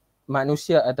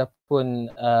manusia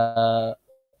ataupun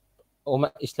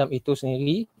umat Islam itu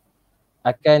sendiri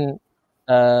akan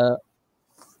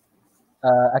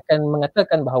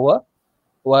mengatakan bahawa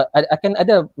akan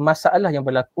ada masalah yang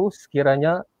berlaku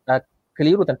sekiranya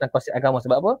keliru tentang konsep agama.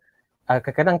 Sebab apa?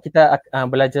 Kadang-kadang kita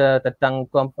belajar tentang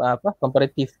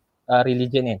comparative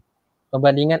religion kan,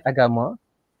 perbandingan agama.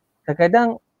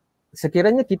 Kadang-kadang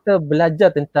sekiranya kita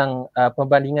belajar tentang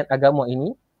perbandingan agama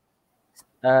ini,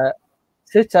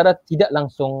 secara tidak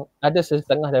langsung ada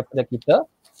setengah daripada kita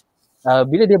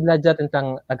bila dia belajar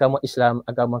tentang agama Islam,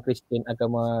 agama Kristian,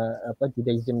 agama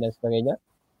Judaism dan sebagainya,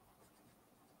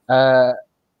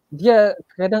 dia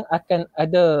kadang akan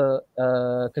ada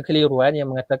kekeliruan yang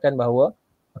mengatakan bahawa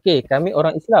okey, kami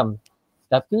orang Islam,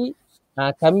 tapi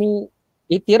kami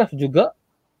iktiraf juga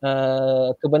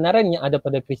kebenaran yang ada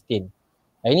pada Kristian.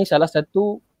 Ini salah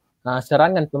satu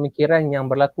serangan pemikiran yang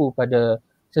berlaku pada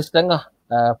sesetengah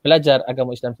pelajar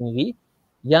agama Islam sendiri,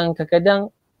 yang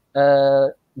kadang-kadang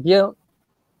dia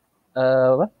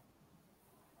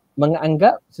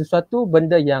menganggap sesuatu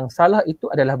benda yang salah itu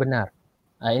adalah benar.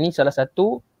 Ini salah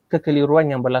satu kekeliruan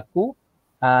yang berlaku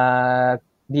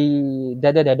di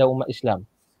dada-dada umat Islam.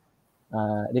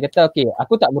 Dia kata, okey,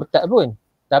 aku tak murtad pun,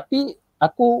 tapi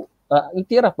aku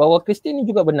iktiraf bahawa Kristian ni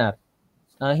juga benar,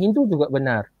 Hindu juga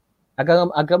benar,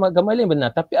 agama-agama lain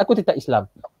benar, tapi aku tetap Islam.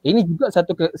 Ini juga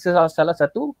salah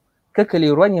satu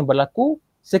kekeliruan yang berlaku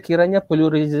sekiranya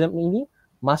pluralism ini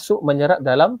masuk menyerap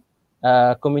dalam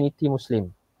komuniti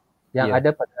Muslim yang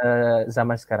ada pada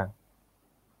zaman sekarang.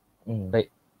 Baik.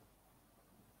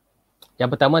 Yang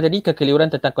pertama tadi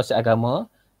kekeliruan tentang konsep agama.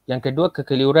 Yang kedua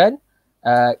kekeliruan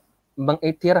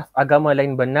mengiktiraf agama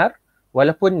lain benar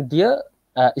walaupun dia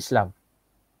Islam.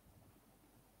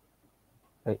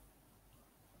 Baik.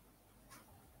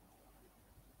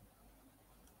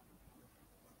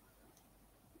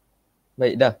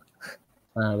 Baik dah.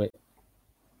 Baik.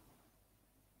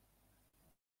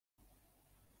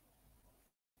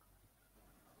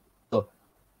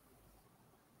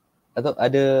 Atau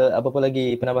ada apa-apa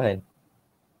lagi penambahan?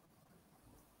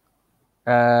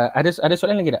 Ada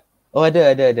soalan lagi tak? Oh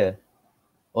ada.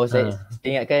 Oh saya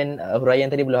ingatkan huraian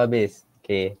tadi belum habis.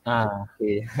 Okey.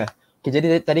 Okey. Okay,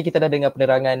 jadi tadi kita dah dengar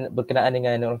penerangan berkenaan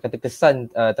dengan orang kata kesan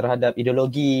terhadap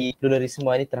ideologi pluralisme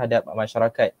ni terhadap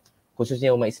masyarakat,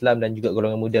 khususnya umat Islam dan juga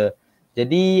golongan muda.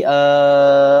 Jadi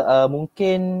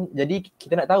mungkin jadi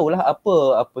kita nak tahulah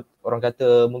apa orang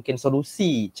kata mungkin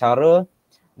solusi, cara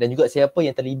dan juga siapa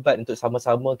yang terlibat untuk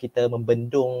sama-sama kita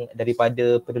membendung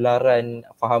daripada penularan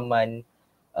fahaman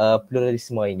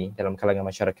pluralisme ini dalam kalangan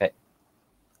masyarakat.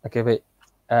 Okey, baik.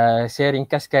 Saya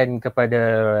ringkaskan kepada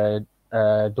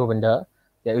dua benda,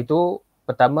 iaitu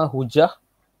pertama hujah,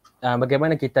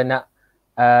 bagaimana kita nak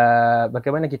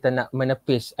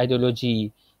menepis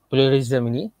ideologi pluralism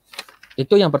ini.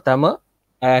 Itu yang pertama.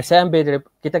 Saya ambil dari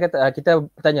kita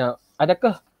bertanya,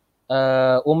 adakah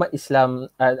umat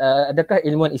Islam, adakah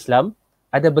ilmuwan Islam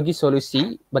ada bagi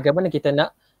solusi bagaimana kita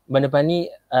nak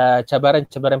menepani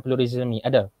cabaran-cabaran pluralism ni?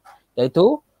 Ada.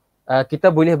 Iaitu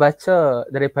kita boleh baca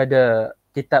daripada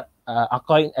kitab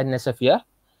Aqaid an-Nasafiyah,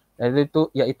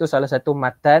 iaitu salah satu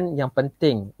matan yang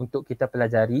penting untuk kita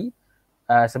pelajari.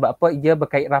 Sebab apa? Ia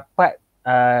berkait rapat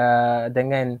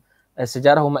dengan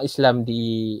sejarah umat Islam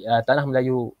di tanah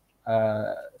Melayu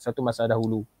suatu masa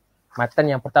dahulu.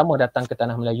 Matan yang pertama datang ke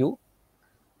tanah Melayu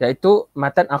iaitu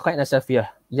matan Aqaid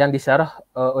an-Nasafiyah yang disyarah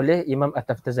oleh Imam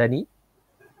At-Taftazani.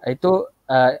 Itu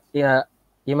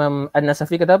Imam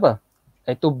An-Nasafi kata apa?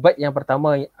 Itu bait yang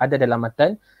pertama ada dalam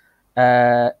matan,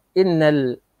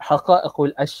 innal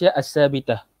haqa'iqul asya'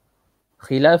 as-sabitah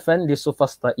khilafan li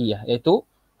sufastaiyah, iaitu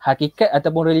hakikat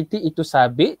ataupun realiti itu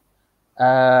sabit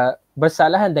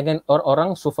bersalahan dengan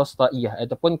orang-orang sufastaiyah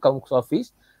ataupun kaum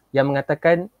sufis yang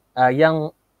mengatakan yang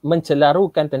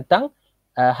mencelarukan tentang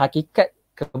hakikat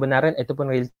kebenaran ataupun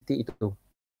realiti itu.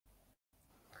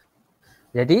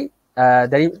 Jadi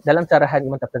dari dalam carahan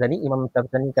Imam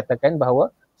Taftazani katakan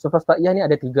bahawa sufastaiyah ni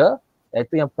ada tiga,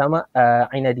 iaitu yang pertama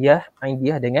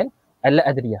Ad-Dhiya dengan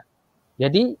Ad-Dhiya.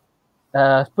 Jadi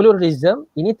pluralism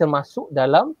ini termasuk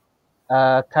dalam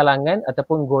kalangan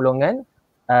ataupun golongan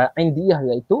Ad-Dhiya,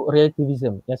 iaitu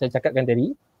relativism yang saya cakapkan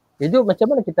tadi. Jadi macam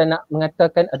mana kita nak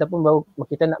mengatakan ataupun bahawa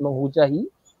kita nak menghujahi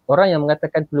orang yang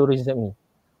mengatakan pluralism ini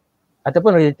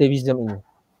ataupun relativism ini?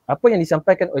 apa yang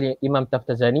disampaikan oleh Imam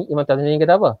Taftazani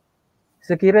kata apa?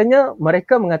 Sekiranya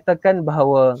mereka mengatakan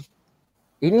bahawa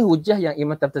ini hujah yang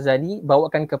Imam Taftazani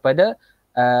bawakan kepada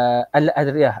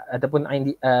Al-Adriyah ataupun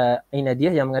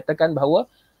Ainadiyah yang mengatakan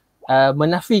bahawa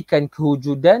menafikan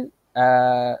kewujudan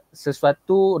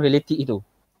sesuatu realiti itu.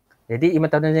 Jadi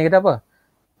Imam Taftazani kata apa?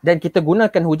 Dan kita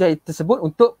gunakan hujah tersebut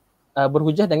untuk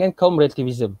berhujah dengan kaum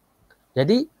relativism.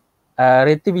 Jadi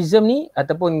relativism ni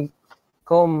ataupun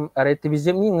kaum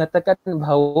relativism ni mengatakan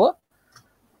bahawa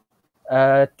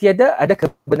tiada ada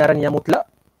kebenaran yang mutlak.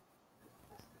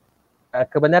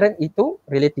 Kebenaran itu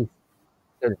relatif.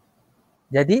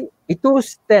 Jadi itu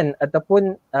stand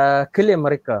ataupun klaim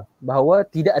mereka bahawa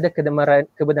tidak ada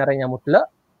kebenaran yang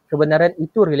mutlak, kebenaran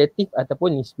itu relatif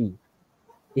ataupun nisbi.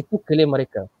 Itu klaim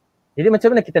mereka. Jadi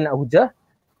macam mana kita nak hujah?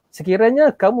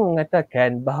 Sekiranya kamu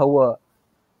mengatakan bahawa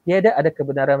tiada ada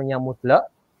kebenaran yang mutlak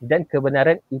dan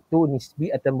kebenaran itu nisbi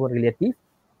ataupun relatif,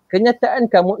 kenyataan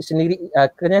kamu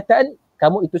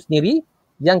itu sendiri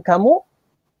yang kamu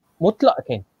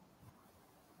mutlakkan.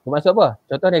 Maksud apa?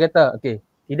 Contoh dia kata, okey,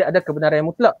 tidak ada kebenaran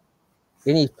yang mutlak.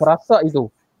 Ini frasa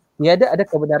itu. Tiada ada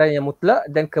kebenaran yang mutlak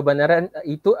dan kebenaran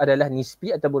itu adalah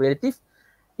nisbi ataupun relatif.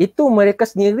 Itu mereka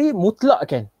sendiri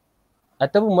mutlakkan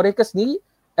ataupun mereka sendiri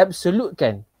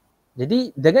absolutkan. Jadi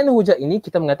dengan hujah ini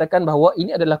kita mengatakan bahawa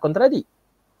ini adalah kontradik.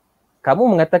 Kamu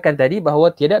mengatakan tadi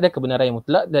bahawa tiada ada kebenaran yang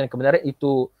mutlak dan kebenaran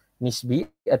itu nisbi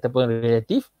ataupun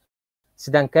relatif.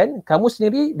 Sedangkan kamu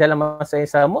sendiri dalam masa yang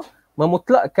sama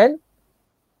memutlakkan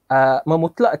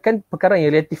perkara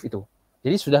yang relatif itu.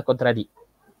 Jadi sudah kontradik.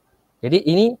 Jadi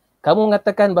ini kamu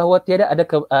mengatakan bahawa tiada ada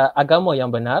agama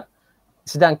yang benar,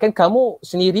 sedangkan kamu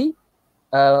sendiri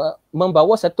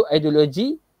membawa satu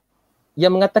ideologi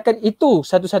yang mengatakan itu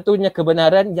satu-satunya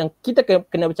kebenaran yang kita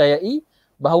kena percayai,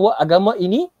 bahawa agama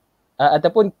ini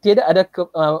ataupun tiada ada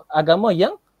agama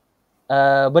yang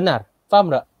benar. Faham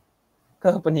tak?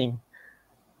 Ke pening?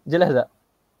 Jelas tak?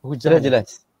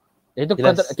 Jelas. Itu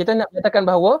kita nak katakan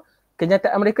bahawa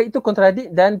kenyataan mereka itu kontradik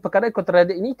dan perkara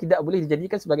kontradik ini tidak boleh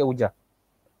dijadikan sebagai hujah.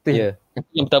 Itu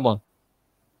yang pertama.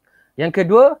 Yang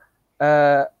kedua,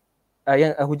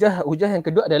 hujah yang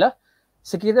kedua adalah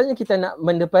sekiranya kita nak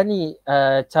mendepani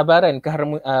cabaran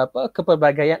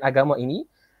kepelbagaian agama ini,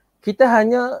 kita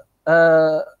hanya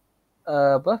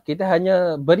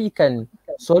berikan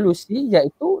solusi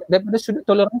iaitu daripada sudut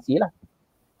toleransi lah.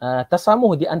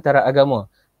 Tasamuh di antara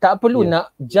agama. Tak perlu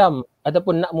nak jam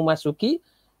ataupun nak memasuki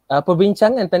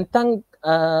perbincangan tentang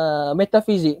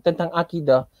metafizik, tentang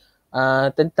akidah,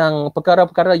 tentang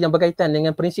perkara-perkara yang berkaitan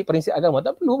dengan prinsip-prinsip agama.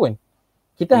 Tak perlu pun.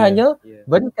 Kita hanya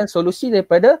berikan solusi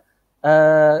daripada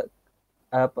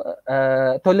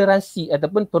toleransi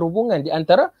ataupun perhubungan di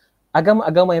antara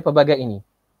agama-agama yang pelbagai ini.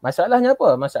 Masalahnya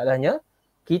apa? Masalahnya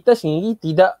kita sendiri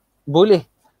tidak boleh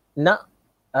nak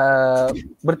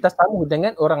bertasamuh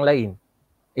dengan orang lain.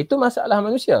 Itu masalah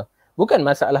manusia. Bukan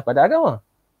masalah pada agama,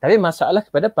 tapi masalah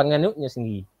kepada penganutnya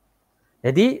sendiri.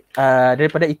 Jadi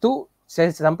daripada itu saya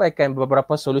sampaikan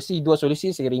beberapa solusi, dua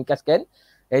solusi saya ringkaskan,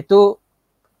 iaitu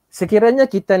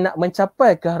sekiranya kita nak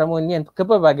mencapai keharmonian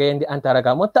kepelbagaian di antara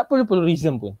agama, tak perlu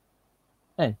pluralism pun.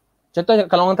 Kan?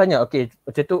 Contohnya kalau orang tanya, okey,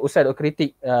 macam tu Ustaz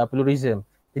kritik pluralism.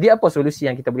 Jadi apa solusi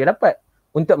yang kita boleh dapat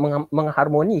untuk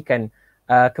mengharmonikan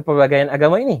kepelbagaian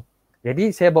agama ini?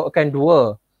 Jadi saya bawakan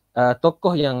dua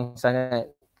tokoh yang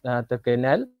sangat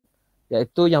terkenal,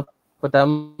 iaitu yang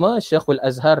pertama Syekhul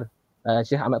Azhar,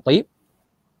 Syekh Ahmad Taib.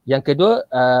 Yang kedua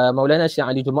Maulana Syekh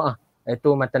Ali Jumaah,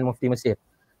 iaitu mantan mufti Mesir.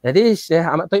 Jadi Syekh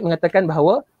Ahmad Taib mengatakan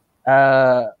bahawa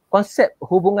konsep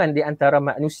hubungan di antara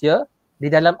manusia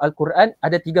di dalam Al-Quran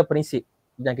ada 3 prinsip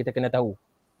yang kita kena tahu.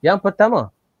 Yang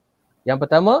pertama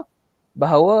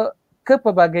bahawa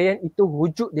kepelbagaian itu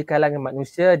wujud di kalangan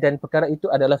manusia dan perkara itu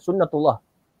adalah sunnatullah,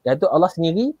 iaitu Allah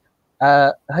sendiri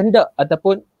hendak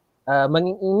ataupun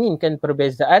menginginkan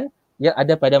perbezaan yang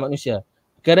ada pada manusia.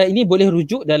 Perkara ini boleh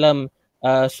rujuk dalam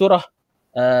surah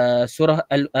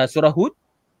Hud.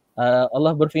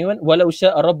 Allah berfirman, walau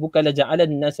syaa rabbuka laja'ala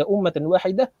an-nasa ummatan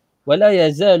wahidah wa la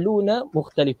yazaluna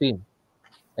mukhtalifin.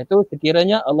 Itu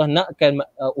sekiranya Allah nakkan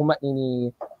umat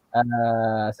ini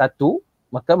satu,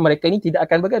 maka mereka ini tidak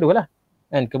akan bergaduh lah.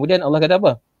 Kan? Kemudian Allah kata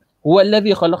apa?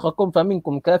 Huwallazi khalaqakum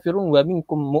faminkum kafirun wa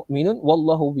minkum mu'minun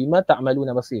wallahu bima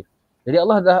ta'maluna basir. Jadi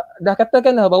Allah dah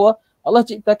katakan dah bahawa Allah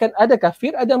ciptakan ada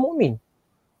kafir, ada mukmin.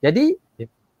 Jadi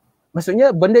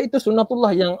maksudnya benda itu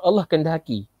sunnatullah yang Allah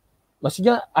kehendaki.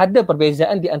 Maksudnya ada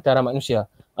perbezaan di antara manusia.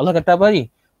 Allah kata apa ni?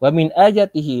 Wa min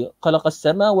ayatihi khalaqas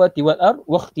samawati wal ard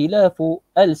wa ikhtilafu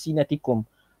alsinatikum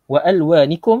wa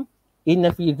alwanikum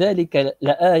inna fi dhalika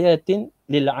laayatin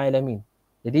lil alamin.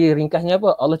 Jadi ringkasnya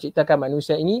apa? Allah ciptakan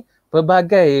manusia ini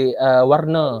pelbagai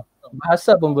warna,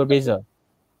 bahasa pun berbeza.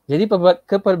 Jadi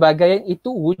kepelbagaian itu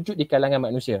wujud di kalangan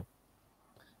manusia.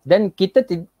 Dan kita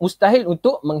mustahil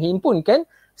untuk menghimpunkan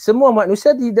semua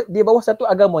manusia di bawah satu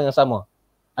agama yang sama.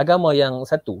 Agama yang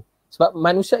satu. Sebab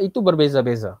manusia itu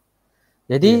berbeza-beza.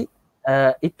 Jadi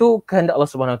itu kehendak Allah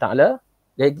Subhanahu Wa Taala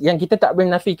yang kita tak boleh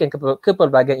nafikan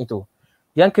kepelbagaian itu.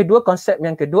 Yang kedua, konsep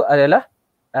yang kedua adalah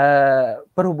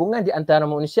perhubungan di antara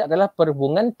manusia adalah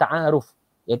perhubungan ta'aruf,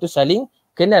 iaitu saling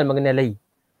kenal mengenali.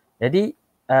 Jadi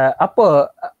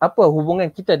apa hubungan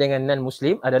kita dengan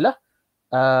non-Muslim adalah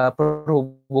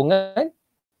perhubungan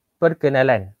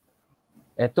perkenalan,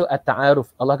 iaitu at-ta'aruf.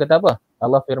 Allah kata apa?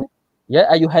 Allah firman, ya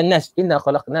ayuhan nas inna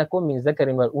khalaqnakum min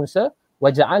zakarin wal unsa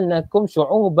wa ja'alnakum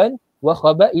syu'uban wa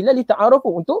khabaila lita'arufu,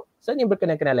 untuk saling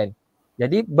berkenal-kenalan.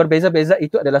 Jadi berbeza-beza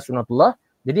itu adalah sunnatullah.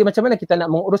 Jadi macam mana kita nak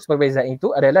mengurus perbezaan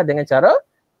itu adalah dengan cara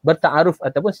berta'aruf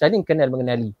ataupun saling kenal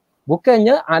mengenali.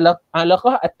 Bukannya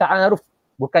alaqah at-ta'aruf,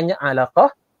 bukannya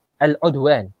alaqah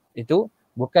al-udwan. Itu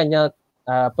bukannya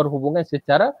perhubungan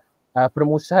secara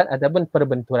permusuhan ataupun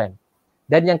perbenturan.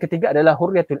 Dan yang ketiga adalah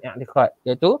hurriyatul i'tiqad,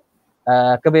 iaitu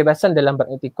kebebasan dalam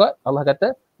beriktikad. Allah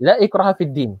kata la ikraha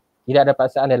fid din, tidak ada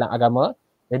paksaan dalam agama.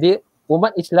 Jadi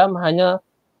umat Islam hanya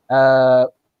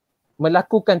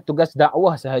melakukan tugas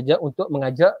dakwah sahaja untuk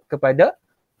mengajak kepada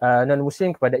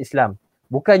non-Muslim kepada Islam.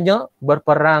 Bukannya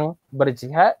berperang,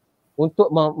 berjihad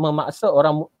untuk memaksa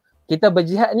orang. Kita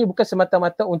berjihad ni bukan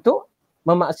semata-mata untuk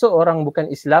memaksa orang bukan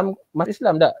Islam masuk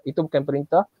Islam, tak. Itu bukan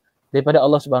perintah daripada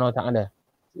Allah Subhanahu Wa Taala.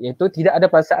 Iaitu tidak ada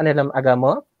paksaan dalam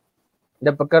agama,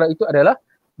 dan perkara itu adalah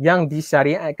yang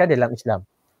disyariatkan dalam Islam.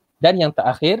 Dan yang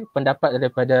terakhir, pendapat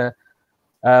daripada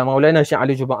Maulana Syekh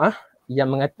Ali Jumaah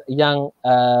yang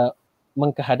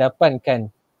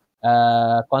mengkehadapankan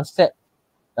konsep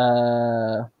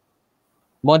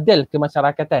model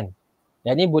kemasyarakatan.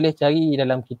 Yang ini boleh cari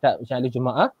dalam kitab Syekh Ali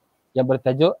Jumaah yang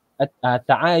bertajuk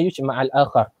Ta'ayush ma'al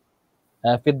akhar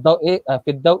fi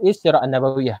dawi sirah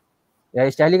an-nabawiyah. Ya,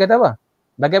 Syekh Ali kata apa?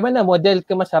 Bagaimana model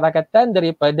kemasyarakatan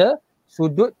daripada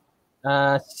sudut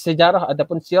sejarah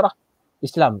ataupun sirah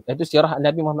Islam, iaitu sirah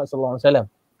Nabi Muhammad sallallahu alaihi wasallam.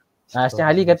 Syekh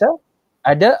Ali kata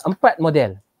ada 4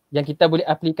 model yang kita boleh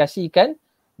aplikasikan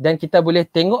dan kita boleh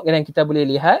tengok dan kita boleh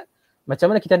lihat macam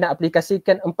mana kita nak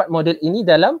aplikasikan 4 model ini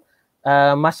dalam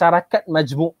masyarakat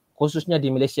majmuk, khususnya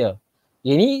di Malaysia.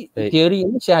 Ini teori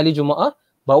ini Syekh Ali Jumaah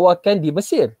bawakan di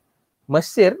Mesir.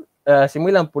 Mesir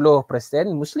 90%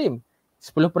 Muslim,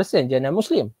 10% je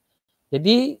non-Muslim.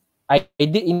 Jadi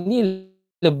idea ini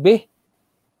lebih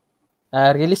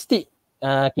realistik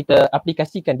kita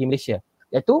aplikasikan di Malaysia.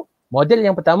 Iaitu model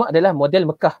yang pertama adalah model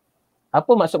Mekah.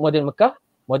 Apa maksud model Mekah?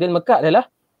 Model Mekah adalah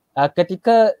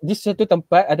ketika di suatu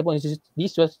tempat ataupun di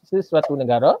suatu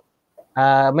negara,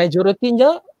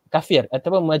 majoritinya kafir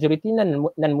ataupun majoriti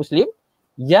non-Muslim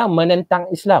yang menentang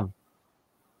Islam.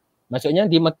 Maksudnya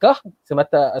di Mekah,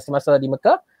 semasa di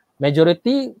Mekah,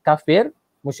 majoriti kafir,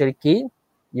 musyrikin,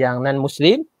 yang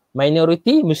non-Muslim,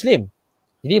 minoriti Muslim.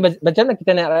 Jadi macam mana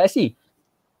kita nak reaksi?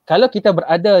 Kalau kita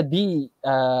berada di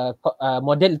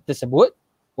model tersebut,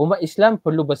 umat Islam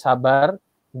perlu bersabar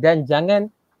dan jangan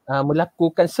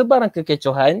melakukan sebarang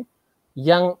kekecohan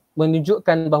yang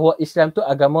menunjukkan bahawa Islam tu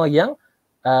agama yang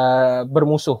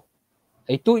bermusuh.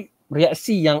 Itu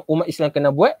reaksi yang umat Islam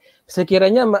kena buat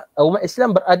sekiranya umat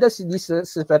Islam berada di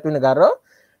sesuatu negara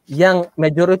yang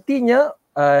majoritinya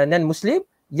non-Muslim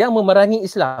yang memerangi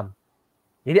Islam.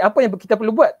 Jadi apa yang kita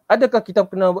perlu buat? Adakah kita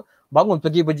kena bangun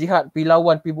pergi berjihad, pergi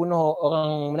lawan, pergi bunuh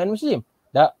orang non-Muslim?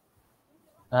 Tak.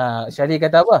 Syekh Ali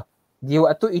kata apa? Di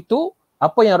waktu itu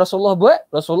apa yang Rasulullah buat?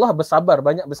 Rasulullah bersabar,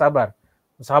 banyak bersabar.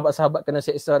 Sahabat-sahabat kena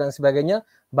seksa dan sebagainya,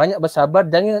 banyak bersabar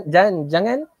dan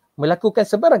jangan melakukan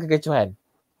sebarang kekecohan.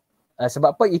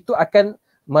 Sebab apa? Itu akan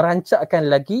merancakkan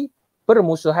lagi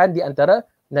permusuhan di antara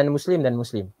non-Muslim dan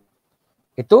Muslim.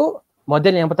 Itu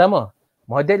model yang pertama.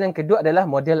 Model yang kedua adalah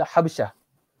model Habsyah.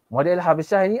 Model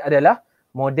Habsyah ini adalah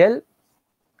model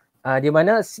di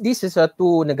mana di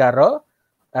sesuatu negara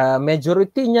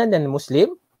majoritinya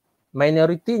non-Muslim,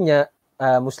 minoritinya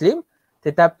Muslim,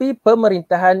 tetapi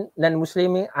pemerintahan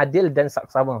non-Muslim ini adil dan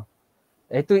saksama.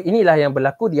 Inilah yang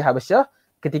berlaku di Habsyah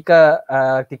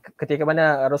ketika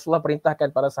mana Rasulullah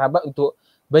perintahkan para sahabat untuk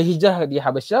berhijrah di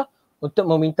Habsyah untuk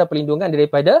meminta perlindungan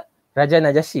daripada Raja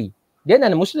Najasyi. Dia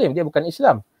non-Muslim, dia bukan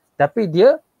Islam, tapi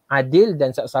dia adil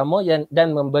dan saksama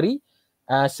dan memberi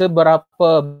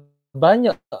seberapa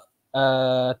banyak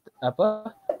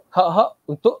hak-hak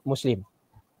untuk Muslim.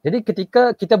 Jadi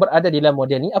ketika kita berada di dalam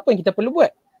model ni, apa yang kita perlu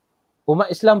buat? Umat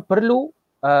Islam perlu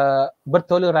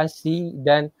bertoleransi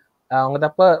dan orang kata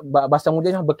apa, bahasa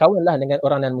mudahnya berkawanlah dengan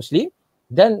orang non-Muslim,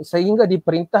 dan sehingga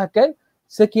diperintahkan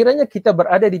sekiranya kita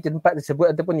berada di tempat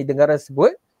tersebut ataupun di negara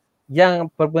tersebut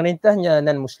yang pemerintahnya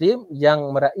non-Muslim,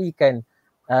 yang meraihkan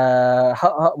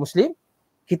hak-hak Muslim,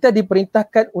 kita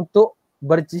diperintahkan untuk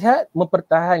berjihad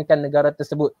mempertahankan negara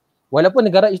tersebut. Walaupun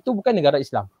negara itu bukan negara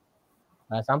Islam.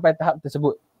 Sampai tahap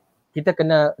tersebut. Kita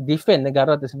kena defend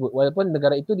negara tersebut walaupun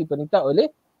negara itu diperintah oleh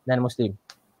non-Muslim.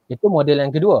 Itu model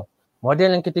yang kedua.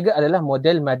 Model yang ketiga adalah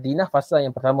model Madinah fasa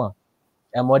yang pertama.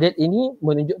 Model ini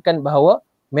menunjukkan bahawa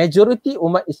majoriti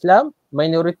umat Islam,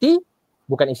 minoriti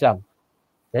bukan Islam.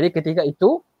 Jadi ketika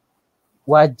itu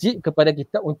wajib kepada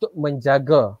kita untuk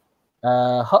menjaga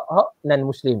hak-hak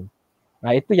non-Muslim.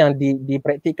 Itu yang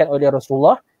dipraktikkan oleh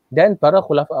Rasulullah dan para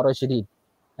khulafa ar-rasyidin.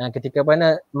 Ketika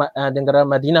mana negara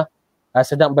Madinah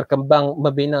sedang berkembang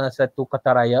membina satu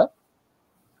kota raya,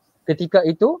 ketika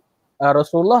itu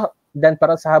Rasulullah dan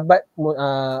para sahabat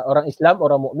orang Islam,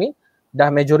 orang mukmin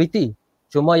dah majoriti.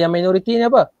 Cuma yang minoriti ni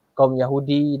apa? Kaum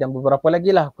Yahudi dan beberapa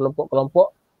lagi lah kelompok-kelompok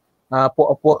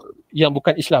puak-puak yang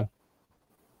bukan Islam.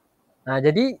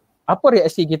 Jadi apa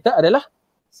reaksi kita adalah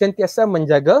sentiasa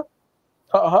menjaga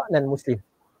hak-hak non-Muslim.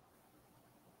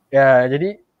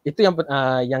 Jadi itu yang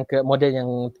model yang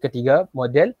ketiga,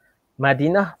 model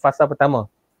Madinah fasa pertama.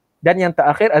 Dan yang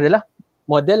terakhir adalah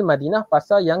model Madinah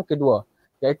fasa yang kedua,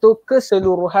 iaitu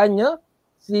keseluruhannya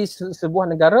di sebuah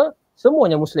negara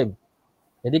semuanya Muslim.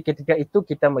 Jadi ketika itu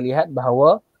kita melihat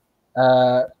bahawa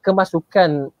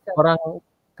kemasukan orang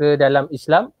ke dalam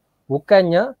Islam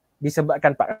bukannya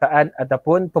disebabkan paksaan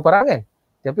ataupun peperangan,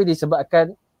 tapi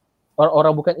disebabkan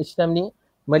orang-orang bukan Islam ni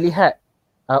melihat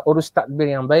urus takbir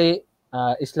yang baik,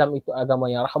 Islam itu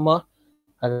agama yang rahmah,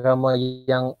 agama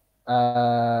yang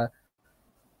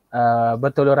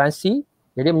bertoleransi,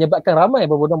 jadi menyebabkan ramai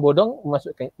berbondong-bondong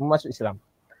masuk Islam.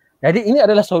 Jadi ini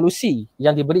adalah solusi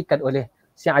yang diberikan oleh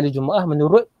Siang Ahli Jumaah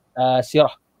menurut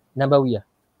Sirah Nabawiyah.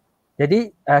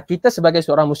 Jadi kita sebagai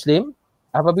seorang Muslim,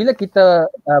 apabila kita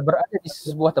berada di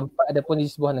sebuah tempat ataupun di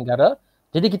sebuah negara,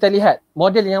 jadi kita lihat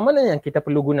model yang mana yang kita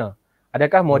perlu guna.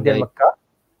 Adakah model Mekah?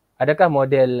 Adakah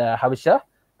model Habasyah?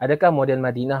 Adakah model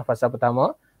Madinah fasa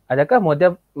pertama? Adakah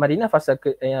model Madinah fasa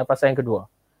yang kedua?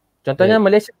 Contohnya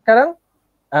Malaysia sekarang,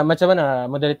 macam mana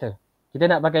moderator? Kita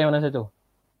nak pakai yang mana satu?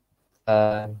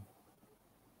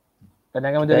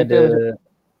 Pandangan moderator.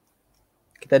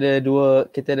 Kita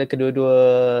ada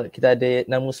kedua-dua, kita ada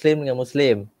non-Muslim dengan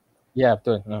Muslim. Ya,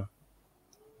 betul.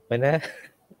 Mana?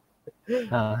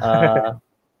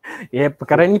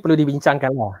 Perkara ini perlu dibincangkan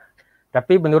lah.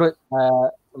 Tapi menurut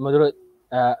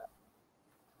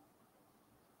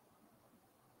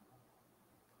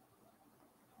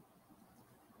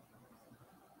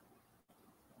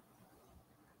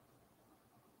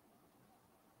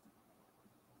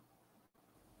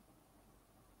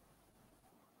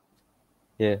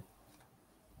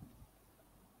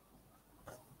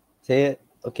saya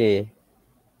okey.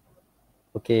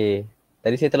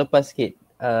 Tadi saya terlepas sikit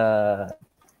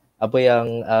apa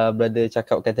yang brother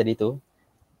cakapkan tadi tu.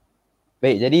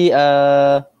 Baik, jadi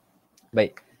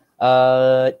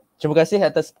terima kasih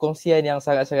atas perkongsian yang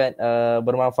sangat-sangat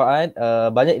bermanfaat.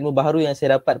 Banyak ilmu baharu yang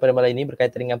saya dapat pada malam ini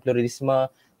berkaitan dengan pluralisme,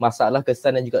 masalah,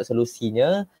 kesan dan juga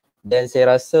solusinya. Dan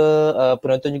saya rasa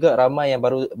penonton juga ramai yang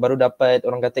baru dapat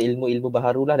orang kata ilmu-ilmu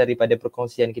baharu lah daripada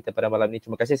perkongsian kita pada malam ini.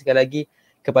 Terima kasih sekali lagi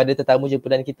kepada tetamu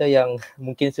jemputan kita yang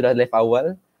mungkin sudah live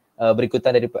awal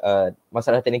berikutan dari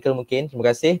masalah teknikal mungkin. Terima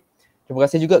kasih. Terima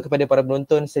kasih juga kepada para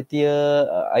penonton setia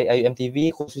IIUM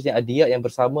TV, khususnya Ad-Dhiya yang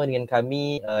bersama dengan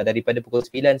kami daripada pukul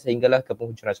 9 sehinggalah ke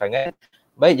penghujung rancangan.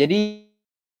 Baik, jadi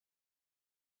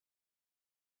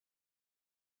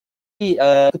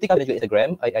ikuti kami juga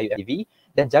Instagram IIUM TV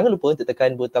dan jangan lupa untuk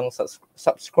tekan butang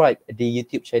subscribe di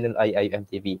YouTube channel IIUM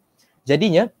TV.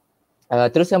 Jadinya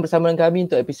teruskan bersama dengan kami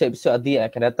untuk episod-episod Ad-Dhiya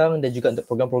yang akan datang dan juga untuk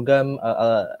program-program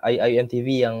IIUM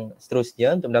TV yang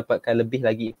seterusnya untuk mendapatkan lebih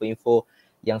lagi info-info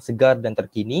yang segar dan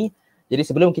terkini. Jadi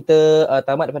sebelum kita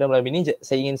tamat pada malam ini,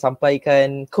 saya ingin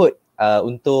sampaikan kod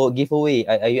untuk giveaway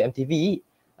IIUM TV.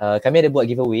 Kami ada buat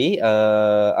giveaway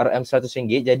RM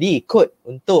RM100. Jadi kod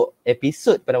untuk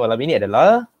episod pada malam ini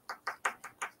adalah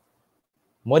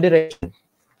moderation.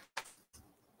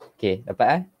 Okay,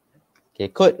 dapat Okay,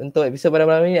 kod untuk episod pada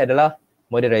malam ini adalah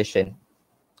moderation.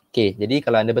 Okay, jadi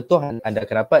kalau anda betul, anda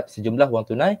akan dapat sejumlah wang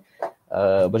tunai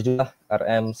berjumlah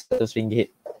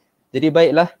RM100. Jadi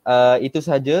baiklah, itu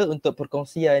sahaja untuk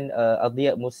perkongsian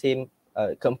Ad-Dhiya musim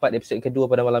keempat episod kedua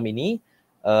pada malam ini.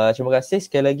 Terima kasih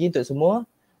sekali lagi untuk semua.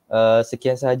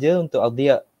 Sekian sahaja untuk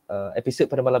Ad-Dhiya episod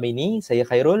pada malam ini. Saya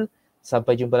Khairul.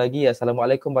 Sampai jumpa lagi.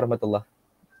 Assalamualaikum warahmatullahi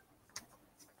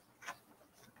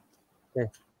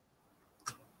wabarakatuh.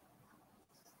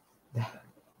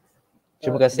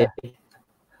 Terima kasih.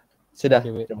 Sudah.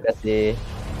 Okay, Terima kasih.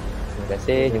 Terima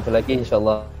kasih. Jumpa lagi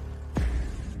insya-Allah.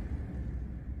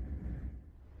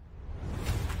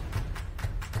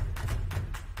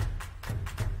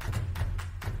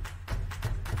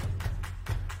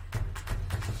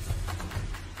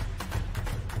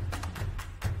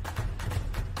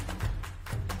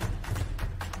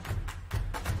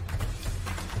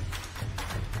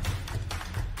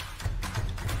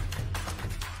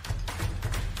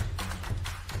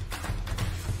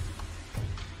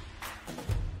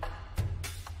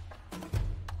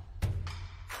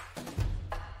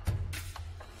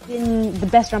 Been the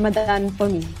best Ramadan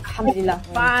for me. Alhamdulillah.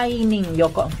 Finding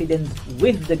your confidence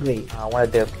with the grade. One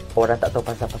of the orang tak tahu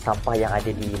pasal sampah yang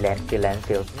ada di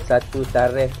landfill. Satu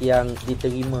tarikh yang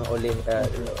diterima oleh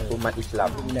umat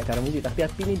Islam. Minatkan muzik, tapi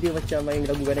api ni dia macam main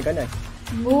lagu ganas-ganas.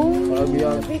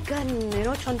 Tapi kan,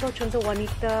 contoh-contoh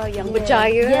wanita yang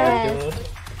berjaya.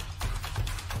 Yes.